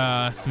get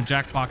some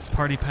Jackbox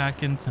Party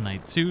Pack in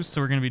tonight, too. So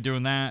we're going to be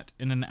doing that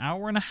in an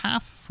hour and a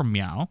half from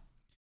now.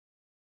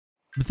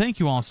 But thank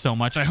you all so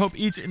much. I hope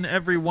each and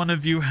every one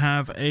of you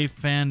have a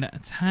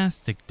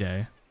fantastic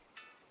day.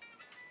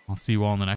 I'll see you all in the next